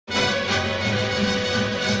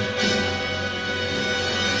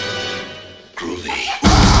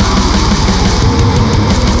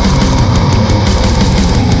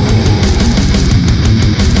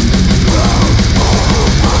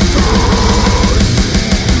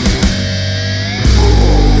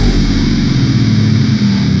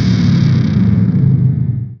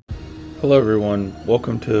Hello, everyone.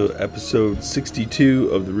 Welcome to episode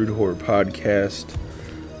 62 of the Root Horror Podcast.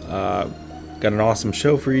 Got an awesome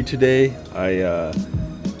show for you today. I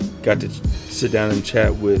got to sit down and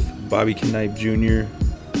chat with Bobby Knipe Jr.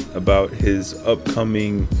 about his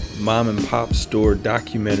upcoming mom and pop store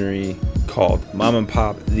documentary called Mom and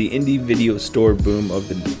Pop, the Indie Video Store Boom of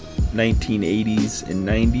the 1980s and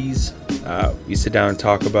 90s. We sit down and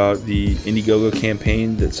talk about the Indiegogo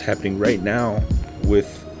campaign that's happening right now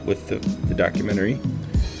with the documentary,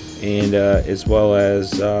 and as well as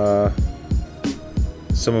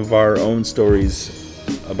some of our own stories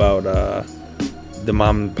about the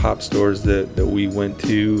mom and pop stores that we went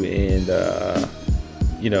to, and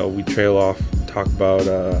we trail off, talk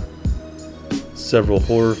about several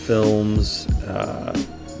horror films,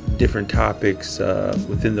 different topics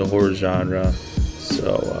within the horror genre.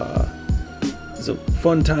 So it's a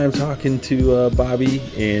fun time talking to Bobby,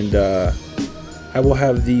 and I will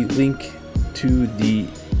have the link to the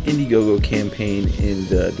Indiegogo campaign in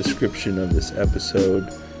the description of this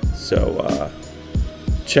episode. So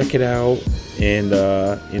check it out, and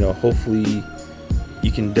hopefully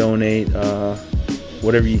you can donate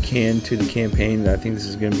whatever you can to the campaign. I think this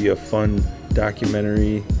is going to be a fun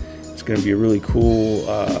documentary. It's going to be a really cool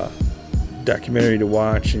documentary to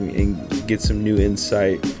watch and get some new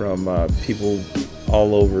insight from people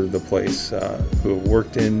all over the place who have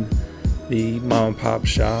worked in the mom and pop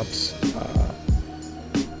shops,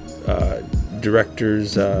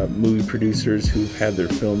 directors, movie producers who've had their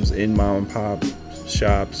films in mom and pop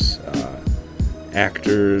shops,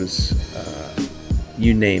 actors,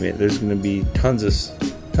 you name it. There's going to be tons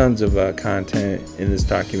of content in this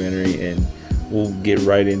documentary, and we'll get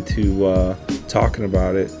right into talking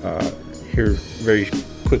about it here very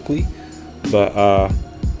quickly. But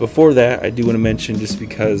before that, I do want to mention, just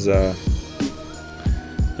because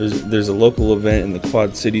there's a local event in the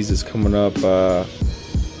Quad Cities that's coming up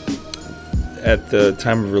at the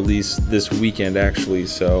time of release this weekend, actually.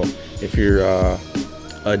 So if you're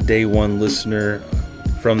a day one listener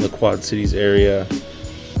from the Quad Cities area,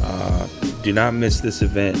 do not miss this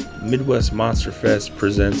event. Midwest Monster Fest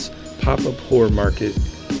presents Pop-Up Horror Market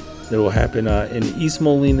that will happen in East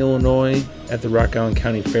Moline, Illinois at the Rock Island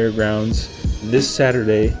County Fairgrounds this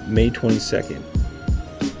Saturday, May 22nd.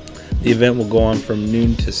 The event will go on from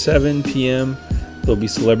noon to 7 p.m. There'll be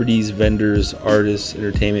celebrities, vendors, artists,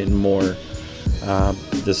 entertainment, and more.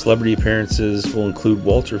 The celebrity appearances will include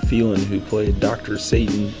Walter Phelan, who played Dr.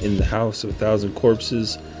 Satan in The House of a Thousand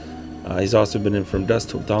Corpses. He's also been in From Dusk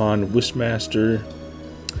Till Dawn, Wishmaster.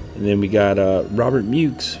 And then we got Robert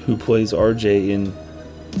Mukes, who plays RJ in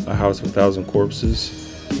A House of a Thousand Corpses.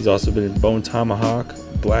 He's also been in Bone Tomahawk,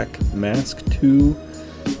 Black Mask 2,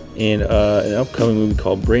 and an upcoming movie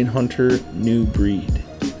called Brain Hunter: New Breed.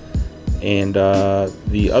 And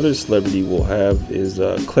the other celebrity we'll have is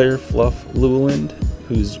Claire Fluff Llewellyn,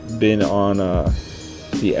 who's been on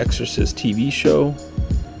the Exorcist TV show.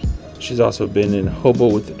 She's also been in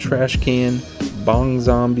Hobo with the Trash Can, Bong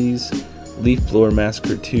Zombies, Leaf Blower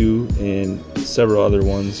Massacre 2, and several other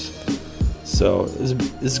ones. So this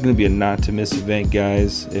is going to be a not to miss event,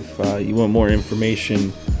 guys. If you want more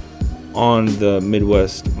information on the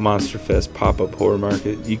Midwest Monster Fest Pop-Up Horror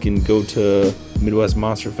Market, you can go to Midwest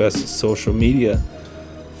Monster Fest's social media,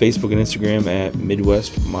 Facebook and Instagram at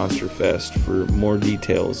Midwest Monster Fest for more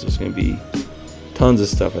details. There's going to be tons of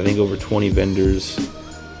stuff. I think over 20 vendors,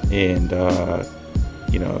 and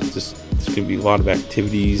it's going to be a lot of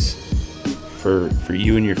activities for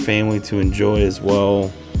you and your family to enjoy as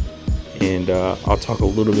well. And I'll talk a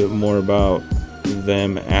little bit more about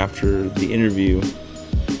them after the interview,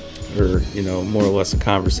 or more or less a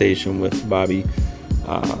conversation with Bobby.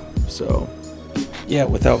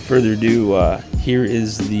 Without further ado, here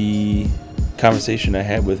is the conversation I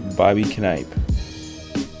had with Bobby Knipe.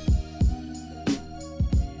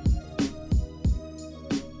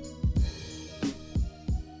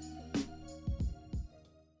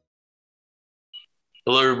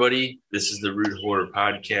 Hello, everybody. This is the Root Horror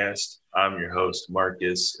Podcast. I'm your host,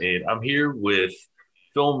 Marcus, and I'm here with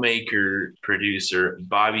filmmaker, producer,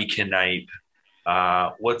 Bobby Knipe.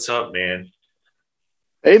 What's up, man?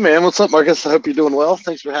 Hey, man. What's up, Marcus? I hope you're doing well.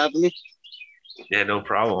 Thanks for having me. Yeah, no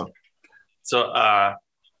problem. So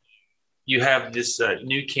you have this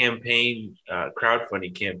new campaign,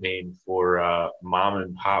 crowdfunding campaign for Mom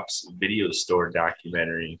and Pop's Video Store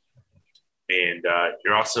documentary. And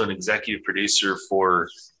you're also an executive producer for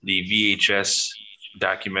the VHS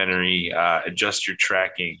documentary, Adjust Your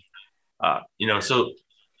Tracking. So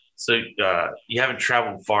you haven't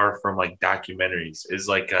traveled far from like documentaries. Is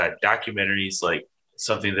like documentaries like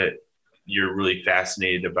something that you're really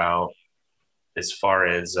fascinated about, as far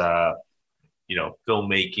as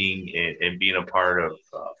filmmaking and being a part of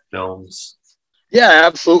films? Yeah,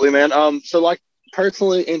 absolutely, man. So like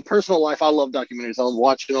personally, in personal life, I love documentaries. I love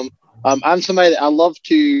watching them. I'm somebody that I love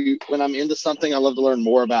to, when I'm into something, I love to learn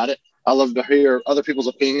more about it. I love to hear other people's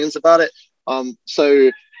opinions about it.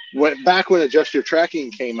 So back when Adjust Your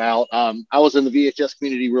Tracking came out, I was in the VHS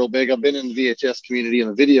community real big. I've been in the VHS community and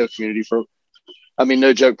the video community for, I mean,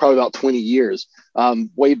 no joke, probably about 20 years.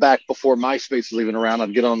 Way back before MySpace was even around,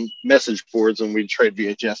 I'd get on message boards and we'd trade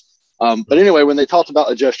VHS. But anyway, when they talked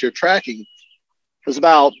about Adjust Your Tracking, it was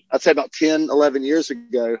about, I'd say about 10, 11 years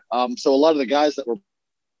ago. So a lot of the guys that were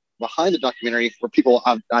behind the documentary were people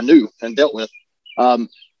I knew and dealt with.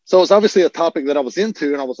 So it was obviously a topic that I was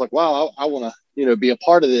into, and I was like, wow, I want to, be a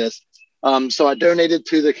part of this. So I donated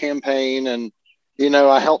to the campaign, and,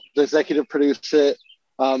 I helped the executive produce it.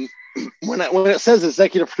 When it says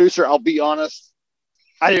executive producer, I'll be honest,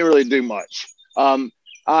 I didn't really do much.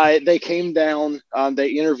 They came down, they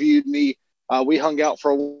interviewed me. We hung out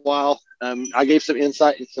for a while. I gave some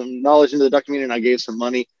insight and some knowledge into the documentary, and I gave some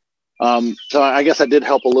money. So I guess I did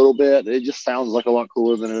help a little bit. It just sounds like a lot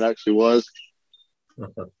cooler than it actually was.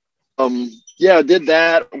 Yeah, I did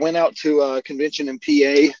that. Went out to a convention in PA.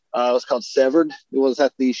 It was called Severed. It was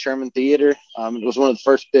at the Sherman Theater. It was one of the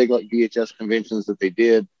first big VHS conventions that they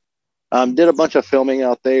did. Did a bunch of filming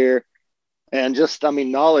out there, and just,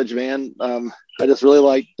 knowledge, man. I just really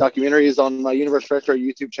like documentaries. On my Universe Retro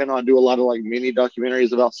YouTube channel, I do a lot of mini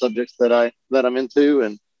documentaries about subjects that I'm into,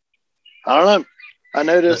 and I don't know. I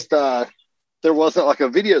noticed there wasn't a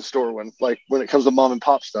video store when it comes to mom and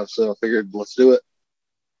pop stuff, so I figured let's do it.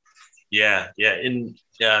 Yeah, and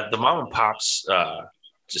the mom and pops,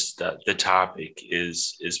 the topic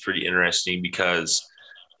is pretty interesting, because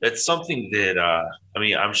that's something that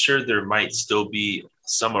I'm sure there might still be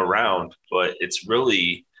some around, but it's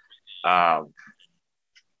really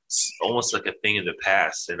it's almost like a thing in the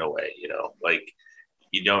past in a way.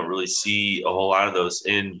 You don't really see a whole lot of those.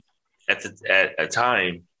 At a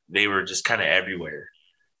time, they were just kind of everywhere,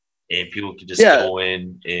 and people could just go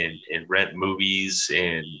in and rent movies,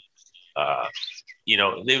 and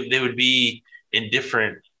they would be in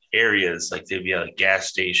different areas. They'd be at gas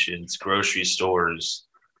stations, grocery stores,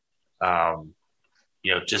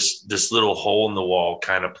 just this little hole in the wall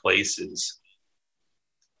kind of places.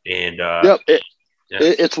 And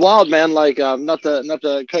it's wild, man. Not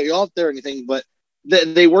to cut you off there or anything, but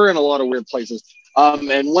they were in a lot of weird places.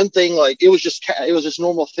 And one thing, it was just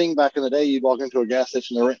normal thing back in the day. You'd walk into a gas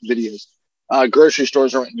station, they're renting videos. Grocery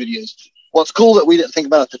stores are renting videos. What's cool that we didn't think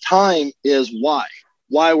about at the time is why.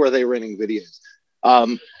 Why were they renting videos?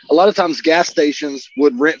 A lot of times gas stations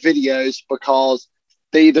would rent videos because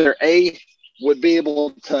they either would be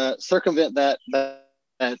able to circumvent that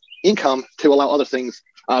income to allow other things.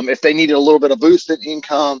 If they needed a little bit of boost in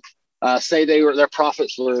income, say their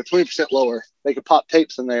profits were 20% lower, they could pop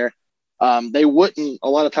tapes in there. They wouldn't a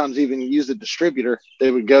lot of times even use a distributor. They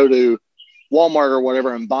would go to Walmart or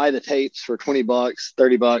whatever and buy the tapes for $20,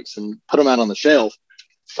 $30 and put them out on the shelf.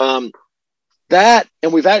 And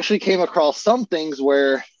we've actually came across some things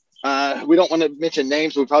where we don't want to mention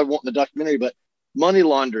names. We probably won't in the documentary, but money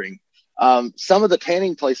laundering. Some of the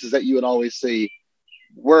tanning places that you would always see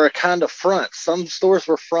were a kind of fronts. Some stores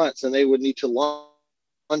were fronts, and they would need to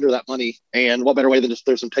launder that money. And what better way than just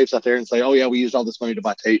throw some tapes out there and say, oh yeah, we used all this money to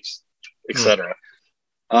buy tapes, etc.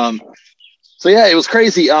 So yeah, it was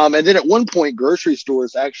crazy. And then at one point, grocery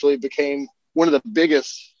stores actually became one of the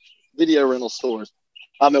biggest video rental stores.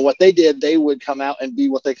 And what they did, they would come out and be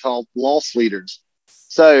what they call loss leaders.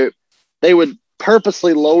 So they would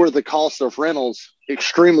purposely lower the cost of rentals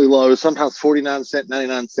extremely low, sometimes 49 cents,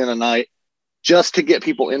 99 cents a night, just to get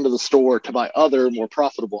people into the store to buy other more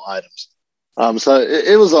profitable items. So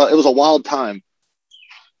it was a wild time.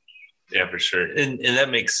 Yeah, for sure. And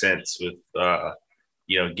that makes sense with,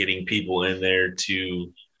 getting people in there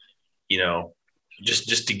to,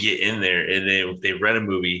 just to get in there. And then if they rent a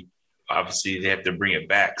movie, obviously they have to bring it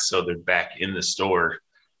back. So they're back in the store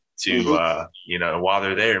to, while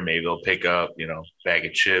they're there, maybe they'll pick up, bag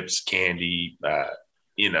of chips, candy,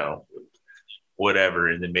 whatever,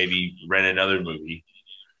 and then maybe rent another movie.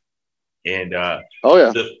 And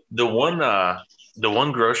the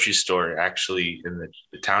one grocery store actually in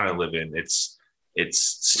the town I live in, it's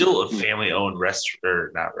still a family-owned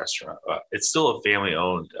restaurant. It's still a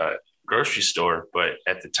family-owned grocery store, but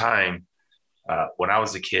at the time, when I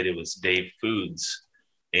was a kid, it was Dave Foods,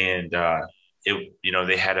 and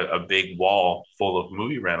they had a big wall full of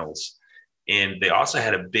movie rentals, and they also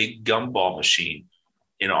had a big gumball machine,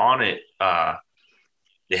 and on it,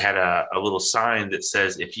 they had a little sign that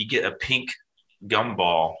says, if you get a pink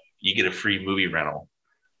gumball, you get a free movie rental.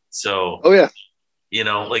 So, oh yeah, you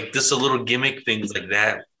know, like just a little gimmick things like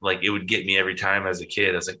that, like it would get me every time as a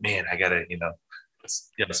kid. I was like, man, I gotta,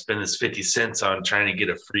 spend this 50 cents on trying to get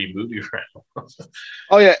a free movie rental.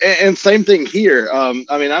 Oh yeah, and same thing here. I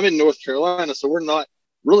mean, I'm in North Carolina, so we're not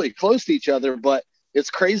really close to each other, but it's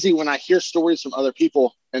crazy when I hear stories from other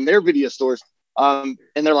people and their video stores, and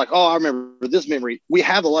they're like, oh, I remember this memory. We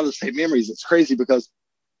have a lot of the same memories. It's crazy because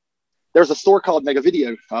there's a store called Mega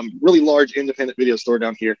Video, really large independent video store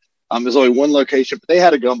down here. There's only one location, but they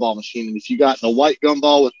had a gumball machine, and if you got the white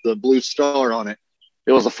gumball with the blue star on it,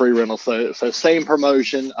 it was a free rental. So same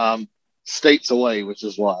promotion, states away, which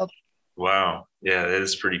is wild. Wow, yeah, that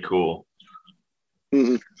is pretty cool.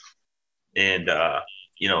 Mm-hmm. And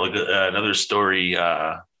another story.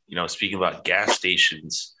 Speaking about gas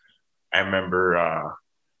stations, I remember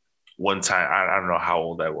one time. I don't know how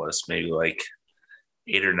old I was, maybe like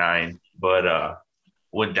 8 or 9, but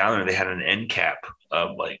went down there. They had an end cap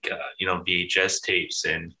of VHS tapes,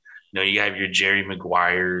 and you have your Jerry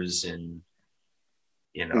Maguires and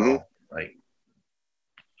like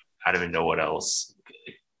I don't even know what else,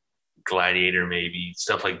 Gladiator maybe,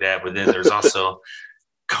 stuff like that. But then there's also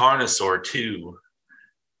Carnosaur too.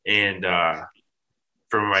 And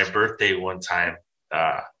for my birthday one time,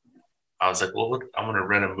 I was like, well, I'm gonna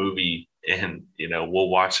rent a movie and we'll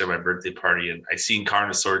watch it at my birthday party. And I seen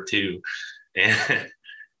Carnosaur too,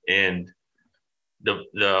 and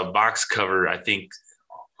the box cover, I think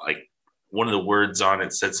like one of the words on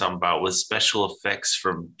it said something about was special effects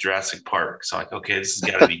from Jurassic Park. So I'm like, okay, this has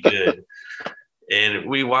got to be good. And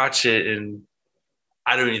we watch it, and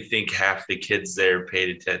I don't even think half the kids there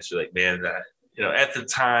paid attention. Like, man, that at the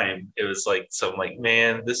time it was like something like,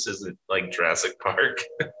 man, this isn't like Jurassic Park.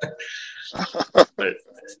 But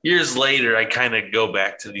years later, I kind of go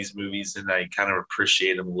back to these movies and I kind of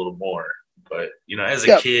appreciate them a little more. But as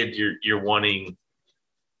a kid, you're wanting,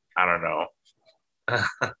 I don't know.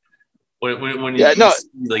 When you see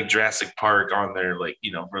like Jurassic Park on there, like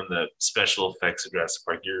from the special effects of Jurassic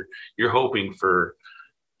Park, you're hoping for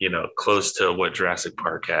close to what Jurassic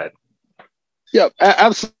Park had. Yeah,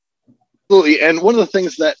 absolutely. And one of the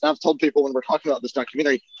things that I've told people when we're talking about this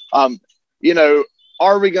documentary, are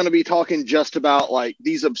we going to be talking just about like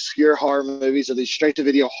these obscure horror movies or these straight to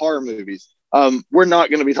video horror movies? We're not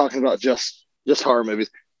going to be talking about just horror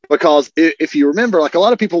movies, because if you remember, like a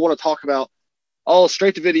lot of people want to talk about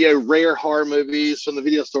straight to video rare horror movies from the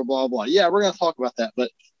video store, blah blah. Yeah, we're going to talk about that, but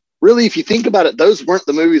really, if you think about it, those weren't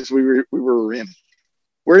the movies we were in.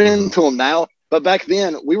 We're into them now, but back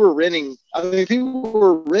then we were renting. I mean, people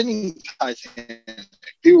were renting Titanic.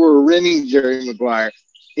 People were renting Jerry Maguire.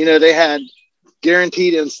 They had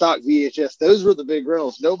guaranteed in stock VHS. Those were the big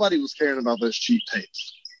rentals. Nobody was caring about those cheap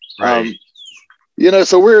tapes. Right.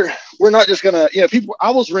 So we're not just gonna, people.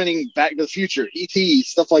 I was renting Back to the Future, E.T.,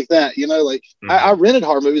 stuff like that. I rented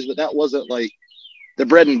horror movies, but that wasn't like the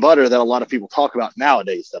bread and butter that a lot of people talk about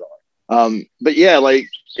nowadays that are. But yeah, like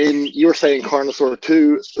you were saying, Carnosaur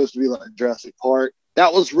 2 is supposed to be like Jurassic Park.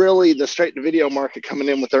 That was really the straight to video market coming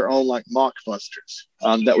in with their own like mockbusters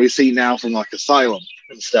that we see now from like Asylum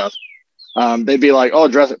and stuff. They'd be like, oh,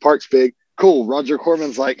 Jurassic Park's big, cool. Roger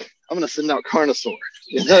Corman's like, I'm gonna send out Carnosaur.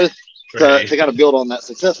 Right. They got to build on that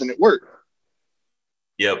success, and it worked.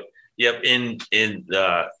 Yep. In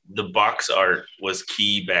the box art was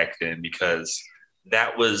key back then, because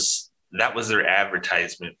that was their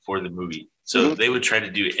advertisement for the movie. So they would try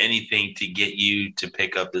to do anything to get you to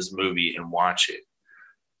pick up this movie and watch it.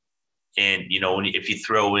 And if you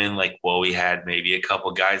throw in like, well, we had maybe a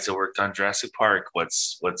couple guys that worked on Jurassic Park,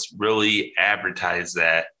 what's really advertise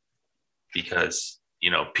that, because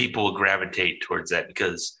people will gravitate towards that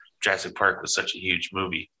because Jurassic Park was such a huge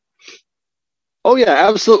movie. Oh yeah,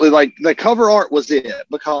 absolutely. Like the cover art was it,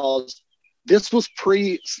 because this was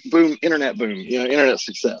pre-boom, internet boom, internet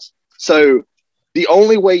success. So the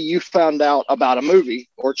only way you found out about a movie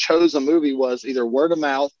or chose a movie was either word of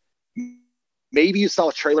mouth. Maybe you saw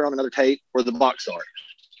a trailer on another tape, or the box art.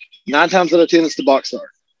 9 times out of 10, it's the box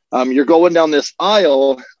art. You're going down this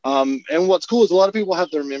aisle, and what's cool is a lot of people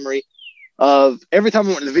have their memory of every time I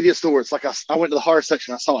went to the video store, it's like I went to the horror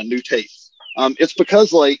section, I saw a new tape. It's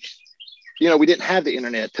because we didn't have the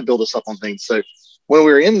internet to build us up on things. So when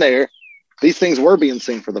we were in there, these things were being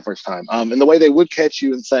seen for the first time. And the way they would catch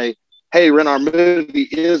you and say, hey, rent our movie,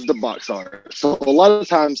 is the box art. So a lot of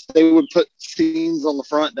times they would put scenes on the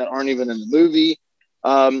front that aren't even in the movie.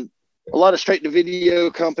 A lot of straight to video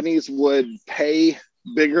companies would pay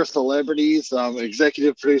bigger celebrities,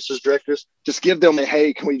 executive producers, directors, just give them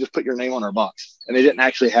hey, can we just put your name on our box? And they didn't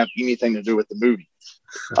actually have anything to do with the movie.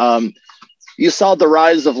 You saw the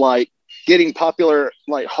rise of like getting popular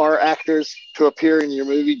like horror actors to appear in your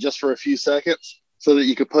movie just for a few seconds so that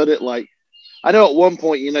you could put it like, I know at one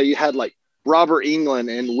point, you know, you had like Robert Englund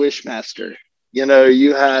in Wishmaster, you know,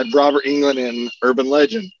 you had Robert Englund in Urban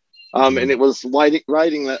Legend. And it was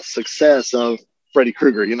writing that success of Freddy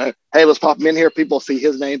Krueger, you know, hey, let's pop him in here. People see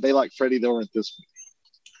his name. They like Freddy. They'll rent this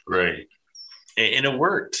one. Right. And it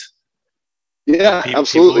worked. Yeah,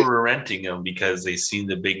 absolutely. People were renting them because they seen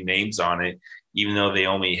the big names on it, even though they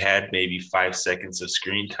only had maybe 5 seconds of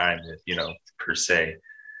screen time, you know, per se,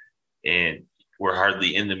 and were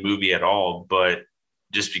hardly in the movie at all. But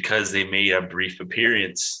just because they made a brief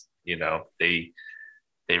appearance, you know, they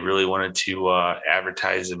really wanted to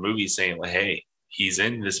advertise the movie, saying like, "Hey, he's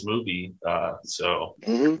in this movie." So,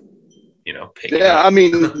 you know, I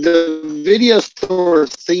mean, the video store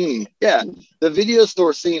scene. Yeah, the video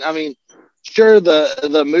store scene. I mean, sure,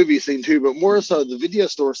 the movie scene too, but more so the video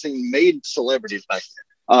store scene made celebrities back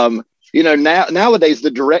then. You know, nowadays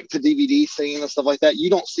the direct to DVD scene and stuff like that, you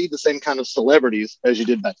don't see the same kind of celebrities as you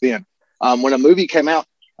did back then. When a movie came out,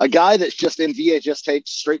 a guy that's just in VHS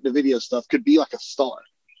tapes, straight to video stuff could be like a star.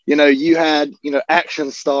 You know, you had, you know, action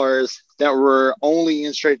stars that were only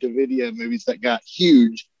in straight to video movies that got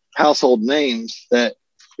huge household names that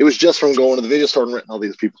it was just from going to the video store and renting all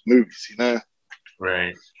these people's movies, you know?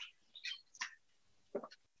 Right.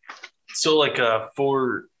 So like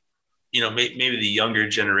for, you know, maybe the younger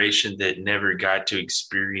generation that never got to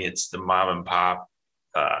experience the mom and pop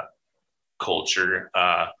culture,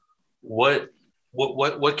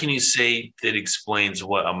 what can you say that explains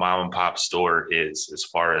what a mom and pop store is as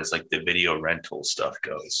far as like the video rental stuff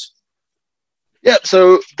goes? Yeah,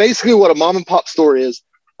 so basically what a mom and pop store is,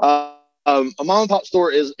 a mom and pop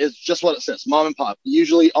store is just what it says, mom and pop,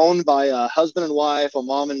 usually owned by a husband and wife, a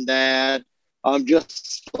mom and dad,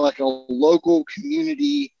 just like a local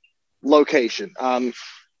community location.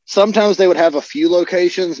 Sometimes they would have a few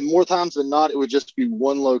locations. More times than not, it would just be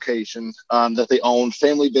one location that they own,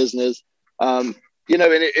 family business. You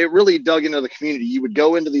know, and it really dug into the community. You would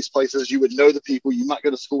go into these places, you would know the people, you might go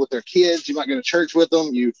to school with their kids, you might go to church with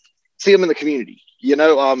them, you see them in the community, you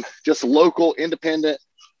know, just local, independent,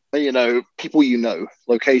 you know, people, you know,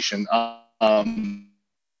 location.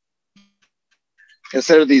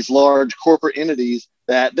 Instead of these large corporate entities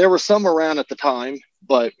that there were some around at the time,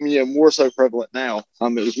 but, you know, more so prevalent now.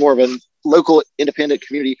 It was more of a local, independent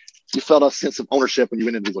community. You felt a sense of ownership when you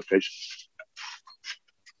went into these locations.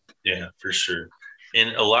 Yeah, for sure.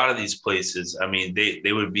 And a lot of these places, I mean,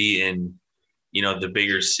 they would be in, you know, the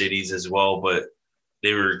bigger cities as well, but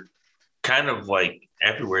they were kind of like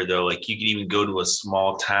everywhere though. Like you could even go to a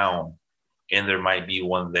small town and there might be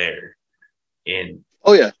one there. And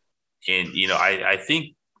oh yeah. And you know, I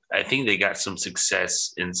think they got some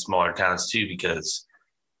success in smaller towns too, because,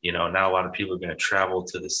 you know, not a lot of people are going to travel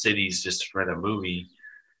to the cities just to rent a movie.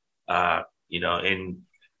 You know, and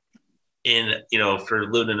you know,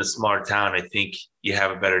 for living in a smaller town, I think you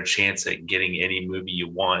have a better chance at getting any movie you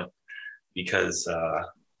want because,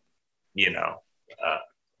 you know,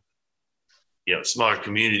 smaller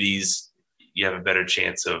communities, you have a better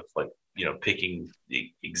chance of like, you know, picking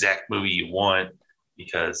the exact movie you want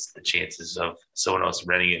because the chances of someone else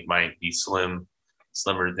renting it might be slimmer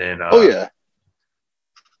than,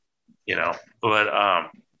 you know,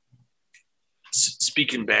 but,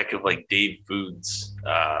 speaking back of like Dave Foods,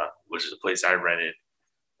 which is a place I rented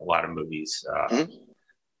a lot of movies.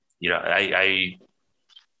 You know, I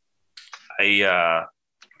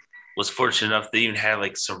was fortunate enough they even had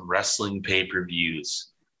like some wrestling pay-per-views,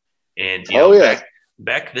 and you know,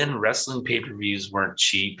 back then wrestling pay-per-views weren't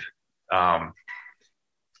cheap. And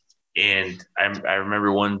I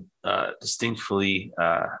remember one distinctly.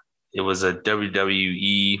 It was a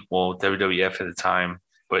WWE, well, WWF at the time.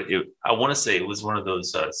 But I want to say it was one of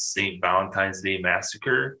those St. Valentine's Day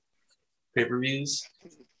Massacre pay-per-views.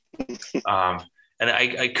 And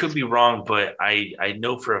I could be wrong, but I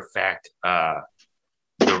know for a fact the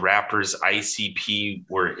rappers ICP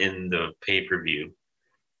were in the pay-per-view.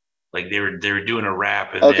 Like they were doing a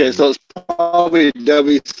rap. And okay, so it's probably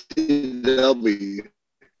WCW.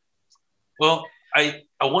 Well, I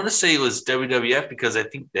want to say it was WWF because I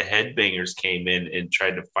think the Headbangers came in and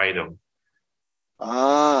tried to fight them.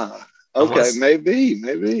 Ah, okay, maybe,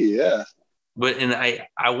 yeah. But and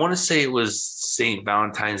I want to say it was St.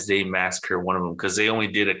 Valentine's Day Massacre, one of them, because they only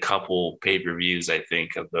did a couple pay-per-views, I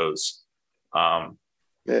think, of those. Yeah.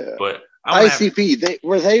 But ICP, they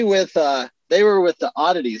were with the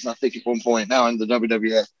Oddities, I think, at one point now in the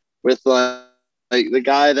WWF with like the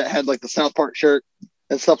guy that had like the South Park shirt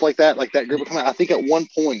and stuff like that. Like that group would come out. I think at one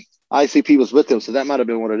point ICP was with them, so that might have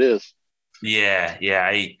been what it is. Yeah.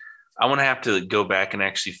 I want to have to go back and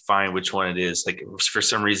actually find which one it is. Like for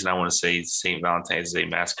some reason, I want to say St. Valentine's Day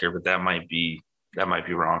Massacre, but that might be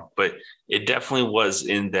wrong. But it definitely was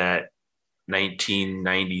in that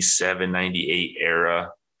 1997, 98 era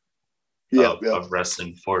of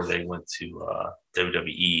wrestling before they went to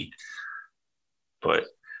WWE. But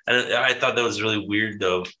I thought that was really weird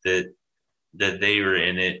though that they were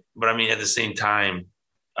in it. But I mean, at the same time,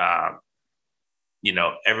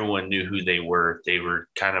 everyone knew who they were. They were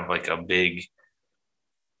kind of like a big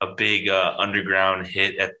underground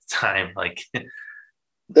hit at the time. Like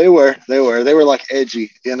they were like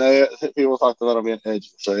edgy, people talked about them being edgy.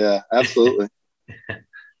 So yeah, absolutely.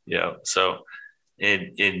 Yeah. So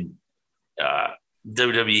in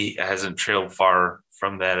WWE hasn't trailed far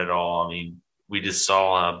from that at all. I mean, we just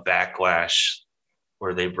saw a Backlash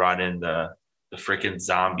where they brought in the freaking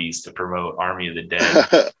zombies to promote Army of the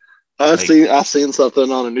Dead. I seen something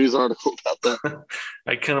on a news article about that.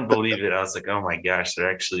 I couldn't believe it. I was like, oh my gosh, they're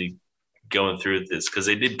actually going through with this, because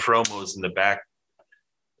they did promos in the back,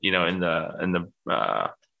 in the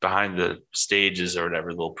behind the stages or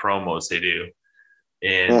whatever, little promos they do.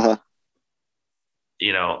 And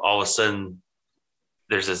all of a sudden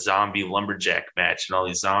there's a zombie lumberjack match and all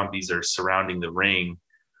these zombies are surrounding the ring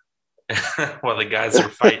while the guys are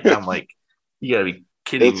fighting. I'm like, you gotta be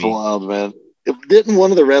kidding me. It's wild, man. Didn't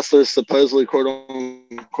one of the wrestlers supposedly, quote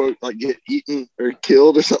unquote, like get eaten or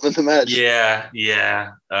killed or something in the match? Yeah.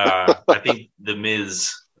 I think the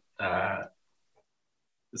Miz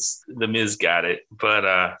got it,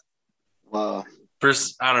 but wow.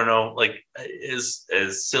 First, I don't know. Like as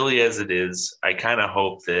silly as it is, I kind of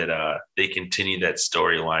hope that they continue that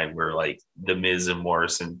storyline where like the Miz and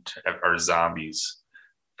Morrison are zombies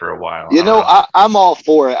for a while. I'm all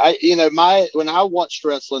for it. When I watched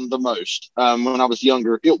wrestling the most, when I was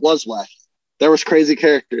younger, it was wacky. There was crazy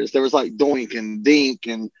characters. There was like Doink and Dink,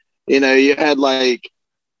 and you had like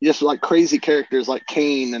just like crazy characters like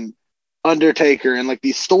Kane and Undertaker, and like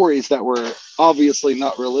these stories that were obviously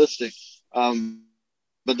not realistic.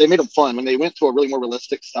 But they made them fun. When they went to a really more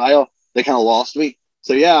realistic style, they kind of lost me.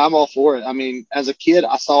 So yeah, I'm all for it. I mean, as a kid,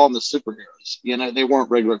 I saw them as superheroes. They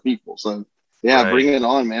weren't regular people. So yeah, right. Bring it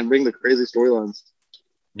on, man. Bring the crazy storylines.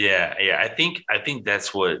 Yeah. I think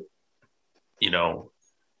that's what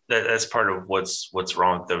that's part of what's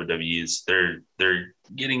wrong with WWE is they're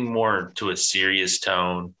getting more to a serious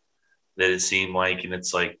tone that it seemed like, and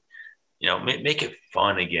it's like make it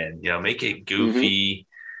fun again. Make it goofy.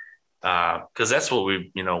 Because that's what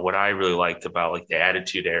what I really liked about like the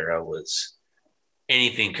Attitude Era was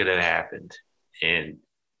anything could have happened, and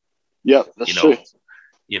that's true.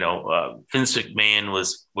 Vince McMahon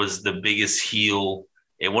was the biggest heel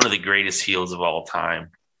and one of the greatest heels of all time.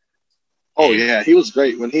 Oh, yeah, he was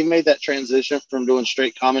great. When he made that transition from doing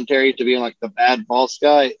straight commentary to being like the bad boss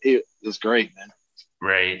guy, it was great, man.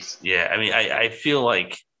 Right. Yeah. I mean, I feel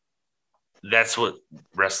like that's what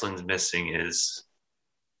wrestling's missing is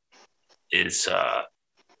those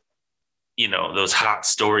hot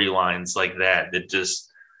storylines like that just,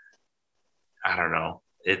 I don't know.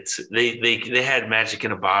 It's they had magic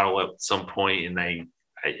in a bottle at some point, and I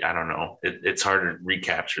don't know. It's hard to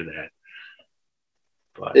recapture that.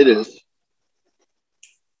 But it is.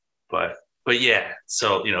 But yeah,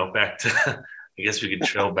 so back to I guess we could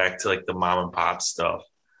trail back to like the mom and pop stuff.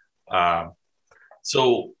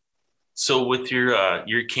 So with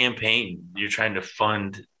your campaign, you're trying to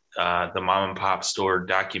fund the mom and pop store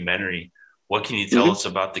documentary. What can you tell us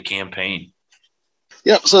about the campaign?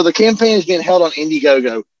 Yeah, so the campaign is being held on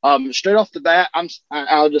Indiegogo. Straight off the bat,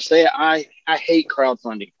 I'll just say it, I hate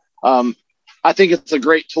crowdfunding. I think it's a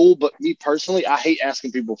great tool, but me personally, I hate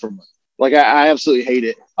asking people for money. Like I absolutely hate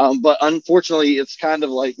it. But unfortunately, it's kind of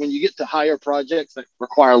like when you get to higher projects that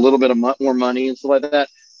require a little bit of more money and stuff like that,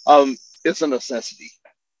 it's a necessity.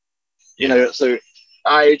 So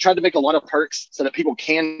I tried to make a lot of perks so that people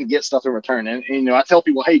can get stuff in return. And I tell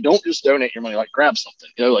people, hey, don't just donate your money, like grab something,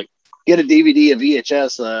 like get a DVD, a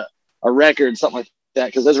VHS, a record, something like that,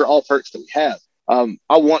 because those are all perks that we have.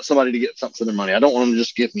 I want somebody to get something for their money. I don't want them to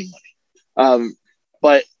just give me money.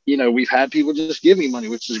 But, we've had people just give me money,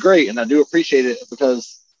 which is great. And I do appreciate it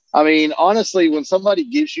because, I mean, honestly, when somebody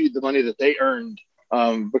gives you the money that they earned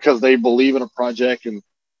because they believe in a project and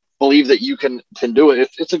believe that you can do it,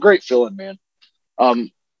 it's a great feeling, man.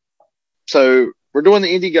 So we're doing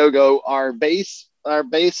the Indiegogo. Our base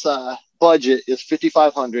budget is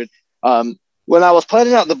 $5,500. When I was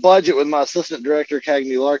planning out the budget with my assistant director,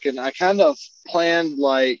 Cagney Larkin, I kind of planned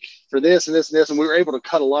like for this and this and this, and we were able to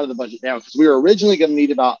cut a lot of the budget down because we were originally going to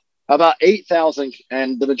need about $8,000,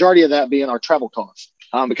 and the majority of that being our travel costs,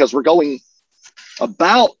 because we're going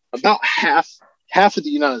about half half of the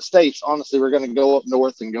United States, honestly, we're going to go up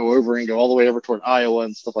north and go over and go all the way over toward Iowa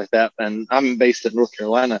and stuff like that. And I'm based in North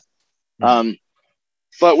Carolina.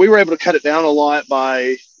 But we were able to cut it down a lot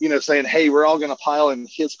by, saying, hey, we're all going to pile in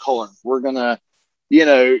his car. We're going to,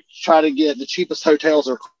 try to get the cheapest hotels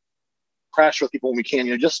or crash with people when we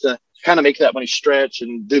can, just to kind of make that money stretch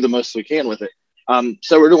and do the most we can with it.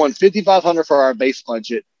 So we're doing $5,500 for our base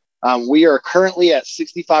budget. We are currently at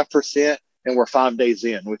 65% and we're 5 days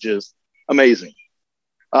in, which is amazing.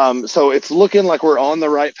 So it's looking like we're on the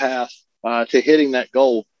right path to hitting that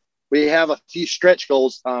goal. We have a few stretch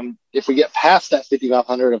goals. If we get past that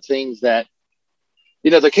 5,500 of things that,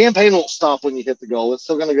 the campaign won't stop when you hit the goal. It's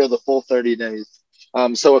still going to go the full 30 days.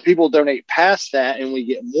 So if people donate past that and we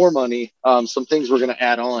get more money, some things we're going to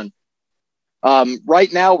add on.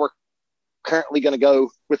 Right now, we're currently going to go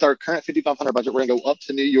with our current 5,500 budget. We're going to go up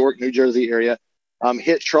to New York, New Jersey area,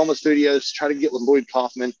 hit Trauma Studios, try to get with Lloyd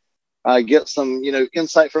Kaufman, get some,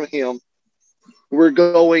 insight from him. We're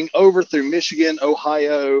going over through Michigan,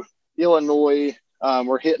 Ohio, Illinois.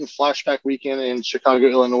 We're hitting Flashback Weekend in Chicago,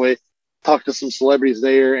 Illinois. Talk to some celebrities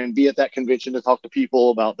there and be at that convention to talk to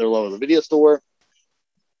people about their love of the video store.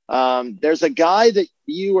 There's a guy that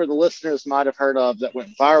you or the listeners might have heard of that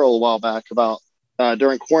went viral a while back about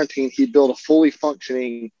during quarantine. He built a fully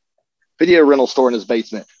functioning video rental store in his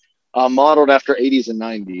basement, modeled after 80s and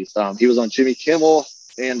 90s. He was on Jimmy Kimmel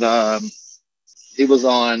and he was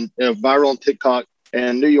on viral on TikTok,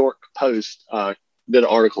 and New York Post did an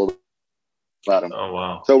article about him. Oh,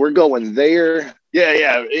 wow. So we're going there.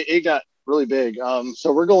 Yeah. It got really big.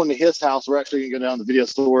 So we're going to his house. We're actually going to go down to the video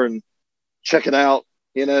store and check it out,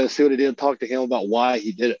 see what he did, talk to him about why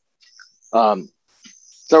he did it.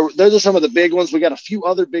 So those are some of the big ones. We got a few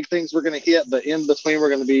other big things we're going to hit, but in between, we're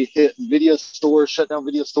going to be hitting video stores, shut down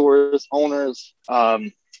video stores, owners,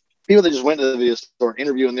 people that just went to the video store,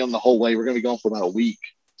 interviewing them the whole way. We're going to be going for about a week.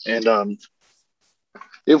 And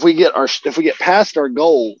if we get past our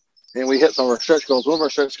goal and we hit some of our stretch goals, one of our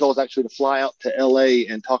stretch goals is actually to fly out to LA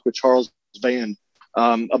and talk with Charles Band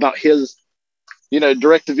about his,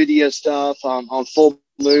 direct to video stuff on Full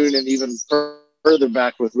Moon and even further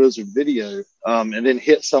back with Wizard Video, and then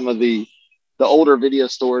hit some of the older video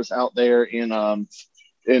stores out there in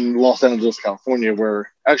Los Angeles, California,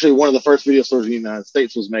 where actually one of the first video stores in the United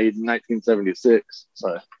States was made in 1976.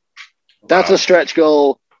 So that's a stretch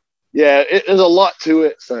goal. Yeah, there's a lot to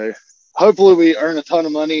it. So hopefully we earn a ton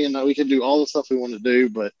of money and we can do all the stuff we want to do,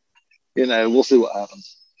 but we'll see what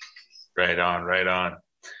happens. Right on.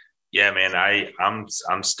 Yeah, man,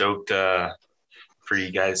 I'm stoked for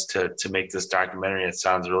you guys to make this documentary. It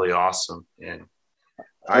sounds really awesome, and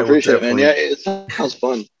I appreciate it, man. Yeah, it sounds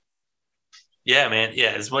fun. Yeah, man.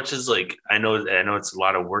 Yeah, as much as I know it's a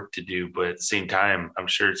lot of work to do, but at the same time, I'm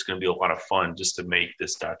sure it's going to be a lot of fun just to make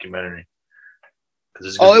this documentary.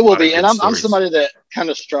 It will be, and I'm somebody that kind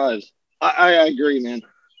of strives. I agree, man.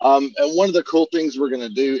 And one of the cool things we're going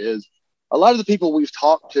to do is a lot of the people we've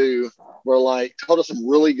talked to were told us some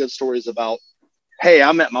really good stories about, hey,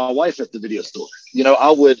 I met my wife at the video store.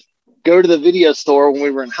 I would go to the video store when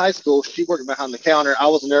we were in high school. She worked behind the counter. I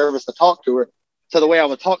was nervous to talk to her. So the way I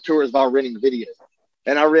would talk to her is by renting videos.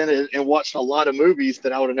 And I rented and watched a lot of movies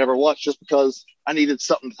that I would have never watched just because I needed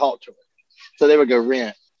something to talk to her. So they would go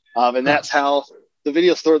rent. And that's how the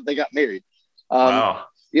video store, they got married. Wow.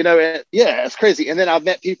 It's crazy. And then I've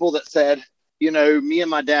met people that said, me and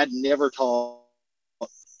my dad never talked.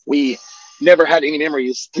 We never had any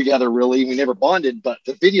memories together, really. We never bonded, but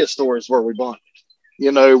the video store is where we bonded.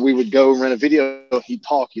 We would go and rent a video. He'd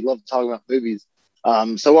talk. He loved to talk about movies.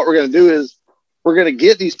 So what we're going to do is we're going to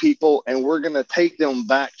get these people and we're going to take them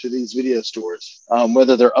back to these video stores,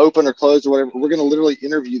 whether they're open or closed or whatever. We're going to literally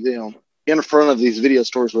interview them in front of these video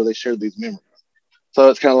stores where they shared these memories. So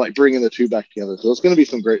it's kind of like bringing the two back together. So it's going to be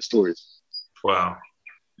some great stories. Wow.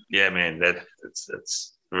 Yeah, man,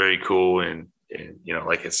 that's very cool. And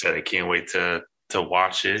like I said, I can't wait to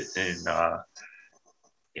watch it.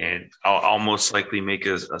 And I'll most likely make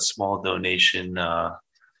a small donation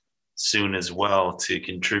soon as well to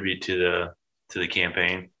contribute to the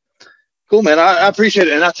campaign. Cool, man. I appreciate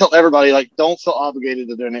it. And I tell everybody, don't feel obligated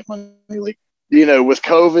to donate money. With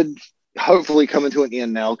COVID hopefully coming to an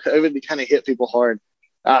end now, COVID kind of hit people hard.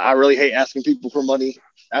 I really hate asking people for money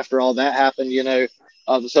after all that happened,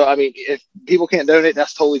 So, I mean, if people can't donate,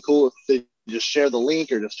 that's totally cool. If they just share the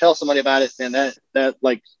link or just tell somebody about it, then that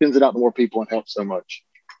sends it out to more people and helps so much.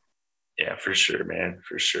 Yeah, for sure, man.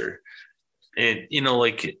 For sure. And,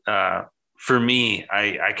 for me,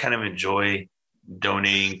 I kind of enjoy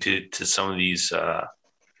donating to some of these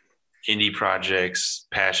indie projects,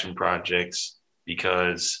 passion projects,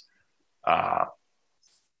 because,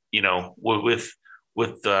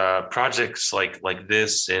 with projects like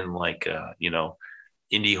this and like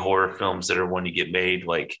indie horror films that are when you get made,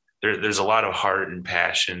 like there's a lot of heart and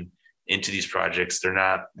passion into these projects. They're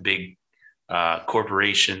not big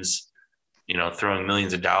corporations, throwing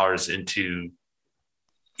millions of dollars into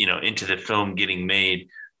the film getting made.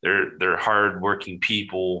 They're hardworking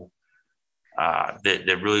people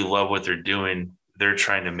that really love what they're doing. They're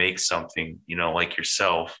trying to make something, like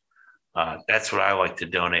yourself. That's what I like to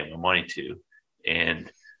donate my money to.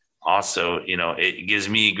 And also, it gives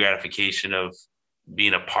me gratification of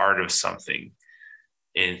being a part of something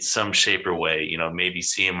in some shape or way, maybe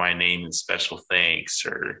seeing my name in special thanks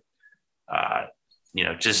or,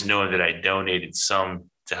 just knowing that I donated some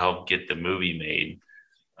to help get the movie made.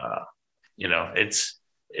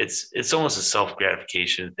 It's almost a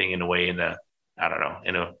self-gratification thing in a way, in a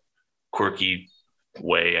quirky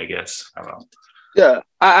way, I guess. I don't know. Yeah,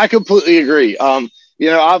 I completely agree.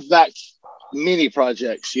 I've backed many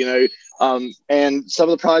projects, and some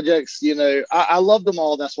of the projects, I love them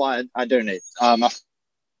all. That's why I donate. I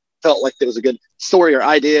felt like there was a good story or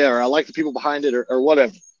idea, or I like the people behind it, or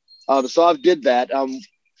whatever. So I've did that.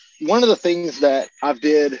 One of the things that I've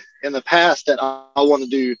did in the past that I want to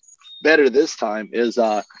do better this time is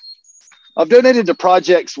I've donated to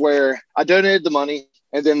projects where I donated the money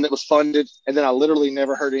and then it was funded, and then I literally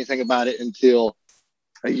never heard anything about it until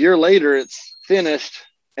a year later it's finished,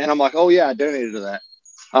 and I'm like, oh yeah, I donated to that.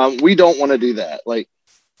 We don't want to do that. Like,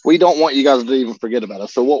 we don't want you guys to even forget about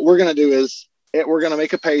us. So what we're going to do is we're going to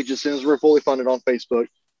make a page as soon as we're fully funded on Facebook,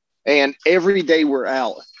 and every day we're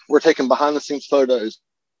out, we're taking behind the scenes photos.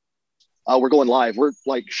 We're going live. We're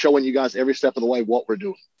like showing you guys every step of the way what we're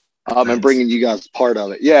doing, and bringing you guys part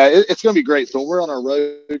of it. Yeah, it's going to be great. So when we're on our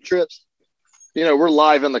road trips, we're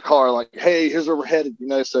live in the car, like, hey, here's where we're headed,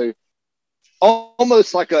 so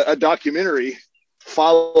almost like a documentary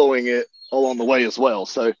following it along the way as well.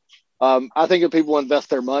 So I think if people invest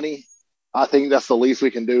their money, I think that's the least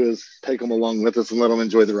we can do is take them along with us and let them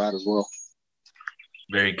enjoy the ride as well.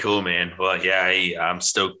 Very cool, man. Well, yeah, I'm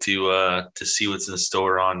stoked to see what's in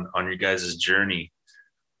store on your guys' journey.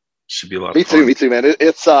 Should be a lot of fun. Me too, man.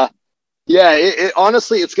 It's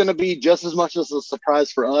honestly, it's going to be just as much as a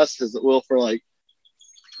surprise for us as it will for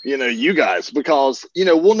you guys, because,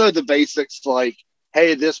 we'll know the basics, like,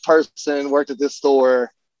 hey, this person worked at this store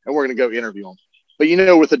and we're going to go interview them. But,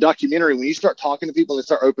 with a documentary, when you start talking to people and they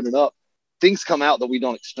start opening up, things come out that we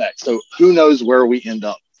don't expect. So who knows where we end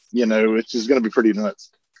up? It's just going to be pretty nuts.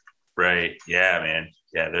 Right. Yeah, man.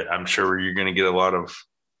 Yeah. I'm sure you're going to get a lot of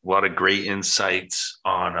great insights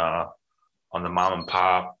on the mom and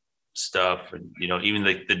pop stuff, and, even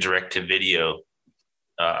the direct to video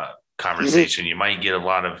conversation. Mm-hmm. You might get a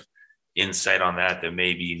lot of insight on that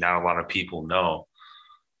maybe not a lot of people know.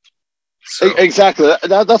 So. Exactly.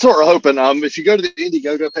 That's what we're hoping. If you go to the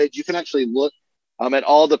Indiegogo page, you can actually look at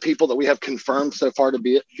all the people that we have confirmed so far to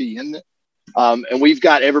be in it. And we've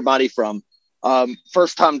got everybody from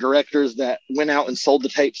first-time directors that went out and sold the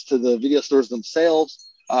tapes to the video stores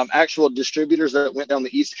themselves, actual distributors that went down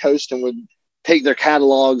the East Coast and would take their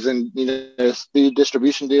catalogs and do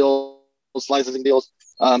distribution deals, licensing deals.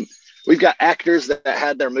 We've got actors that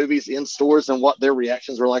had their movies in stores and what their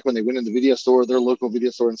reactions were like when they went in the video store, their local video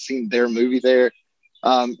store, and seen their movie there.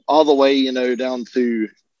 All the way, down to,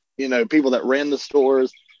 people that ran the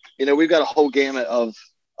stores. We've got a whole gamut of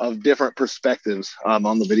different perspectives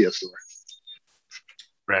on the video store.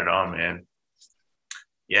 Right on, man.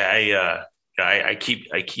 Yeah, I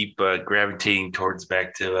keep gravitating towards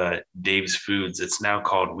back to Dave's Foods. It's now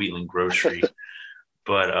called Wheatland Grocery,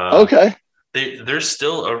 but okay. They're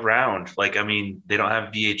still around. Like, I mean, they don't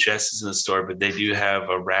have VHSs in the store, but they do have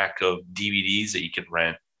a rack of DVDs that you can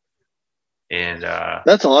rent. And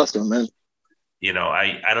that's awesome, man.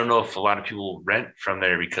 I don't know if a lot of people rent from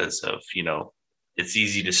there because of, it's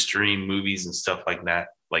easy to stream movies and stuff like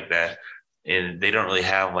that. And they don't really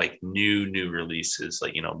have like new releases,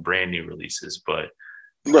 like, brand new releases, but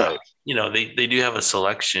right. They do have a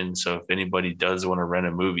selection. So if anybody does want to rent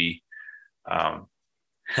a movie,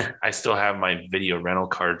 I still have my video rental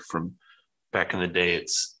card from back in the day.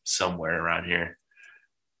 It's somewhere around here.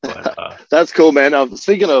 But, that's cool, man.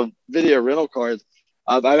 Speaking of video rental cards,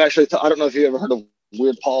 I've actually, I don't know if you ever heard of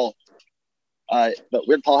Weird Paul, but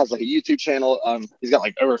Weird Paul has like a YouTube channel. He's got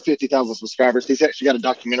like over 50,000 subscribers. He's actually got a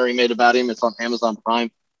documentary made about him. It's on Amazon Prime.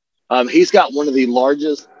 He's got one of the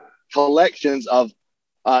largest collections of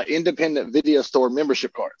independent video store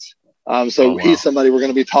membership cards. So he's somebody we're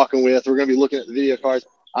going to be talking with. We're going to be looking at the video cards.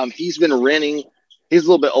 He's been renting. He's a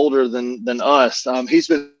little bit older than us. He's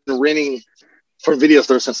been renting from video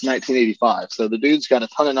stores since 1985. So the dude's got a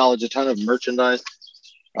ton of knowledge, a ton of merchandise.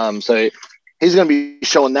 So he's going to be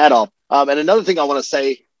showing that off. And another thing I want to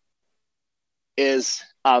say is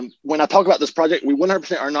when I talk about this project, we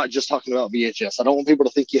 100% are not just talking about VHS. I don't want people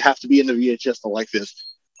to think you have to be into VHS to like this.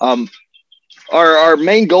 Our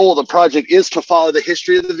main goal of the project is to follow the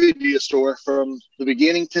history of the video store from the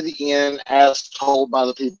beginning to the end as told by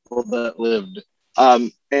the people that lived.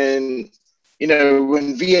 And, you know,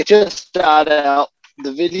 when VHS died out,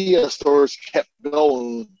 the video stores kept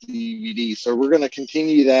going with DVD. So we're going to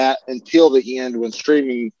continue that until the end when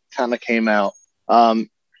streaming kind of came out.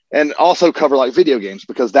 And also cover like video games,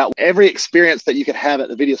 because that every experience that you can have at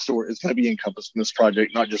the video store is going to be encompassed in this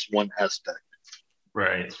project, not just one aspect.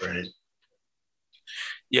 Right.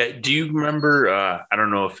 Yeah. Do you remember, I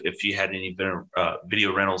don't know if you had any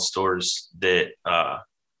video rental stores that,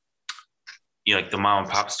 you know, like the mom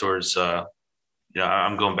and pop stores, you know,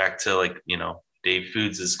 I'm going back to like, you know, Dave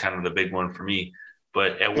Foods is kind of the big one for me.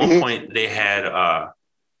 But at one point they had,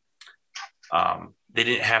 they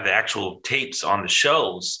didn't have the actual tapes on the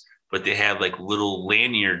shelves, but they had like little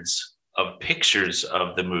lanyards of pictures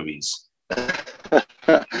of the movies.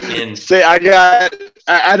 And say, I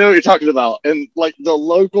know what you're talking about. And like the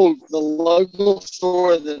local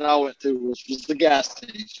store that I went to, which was the gas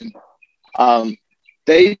station,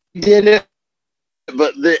 they did it,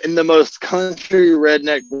 but in the most country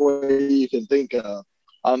redneck way you can think of.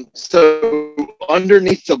 So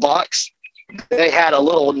underneath the box, they had a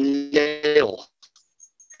little nail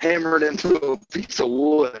hammered into a piece of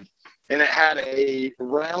wood, and it had a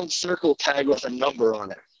round circle tag with a number on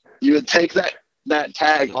it. You would take that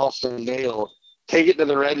tag off the nail, take it to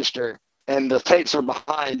the register, and the tapes are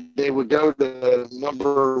behind. They would go to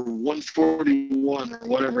number 141 or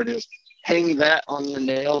whatever it is, hang that on the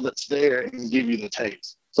nail that's there, and give you the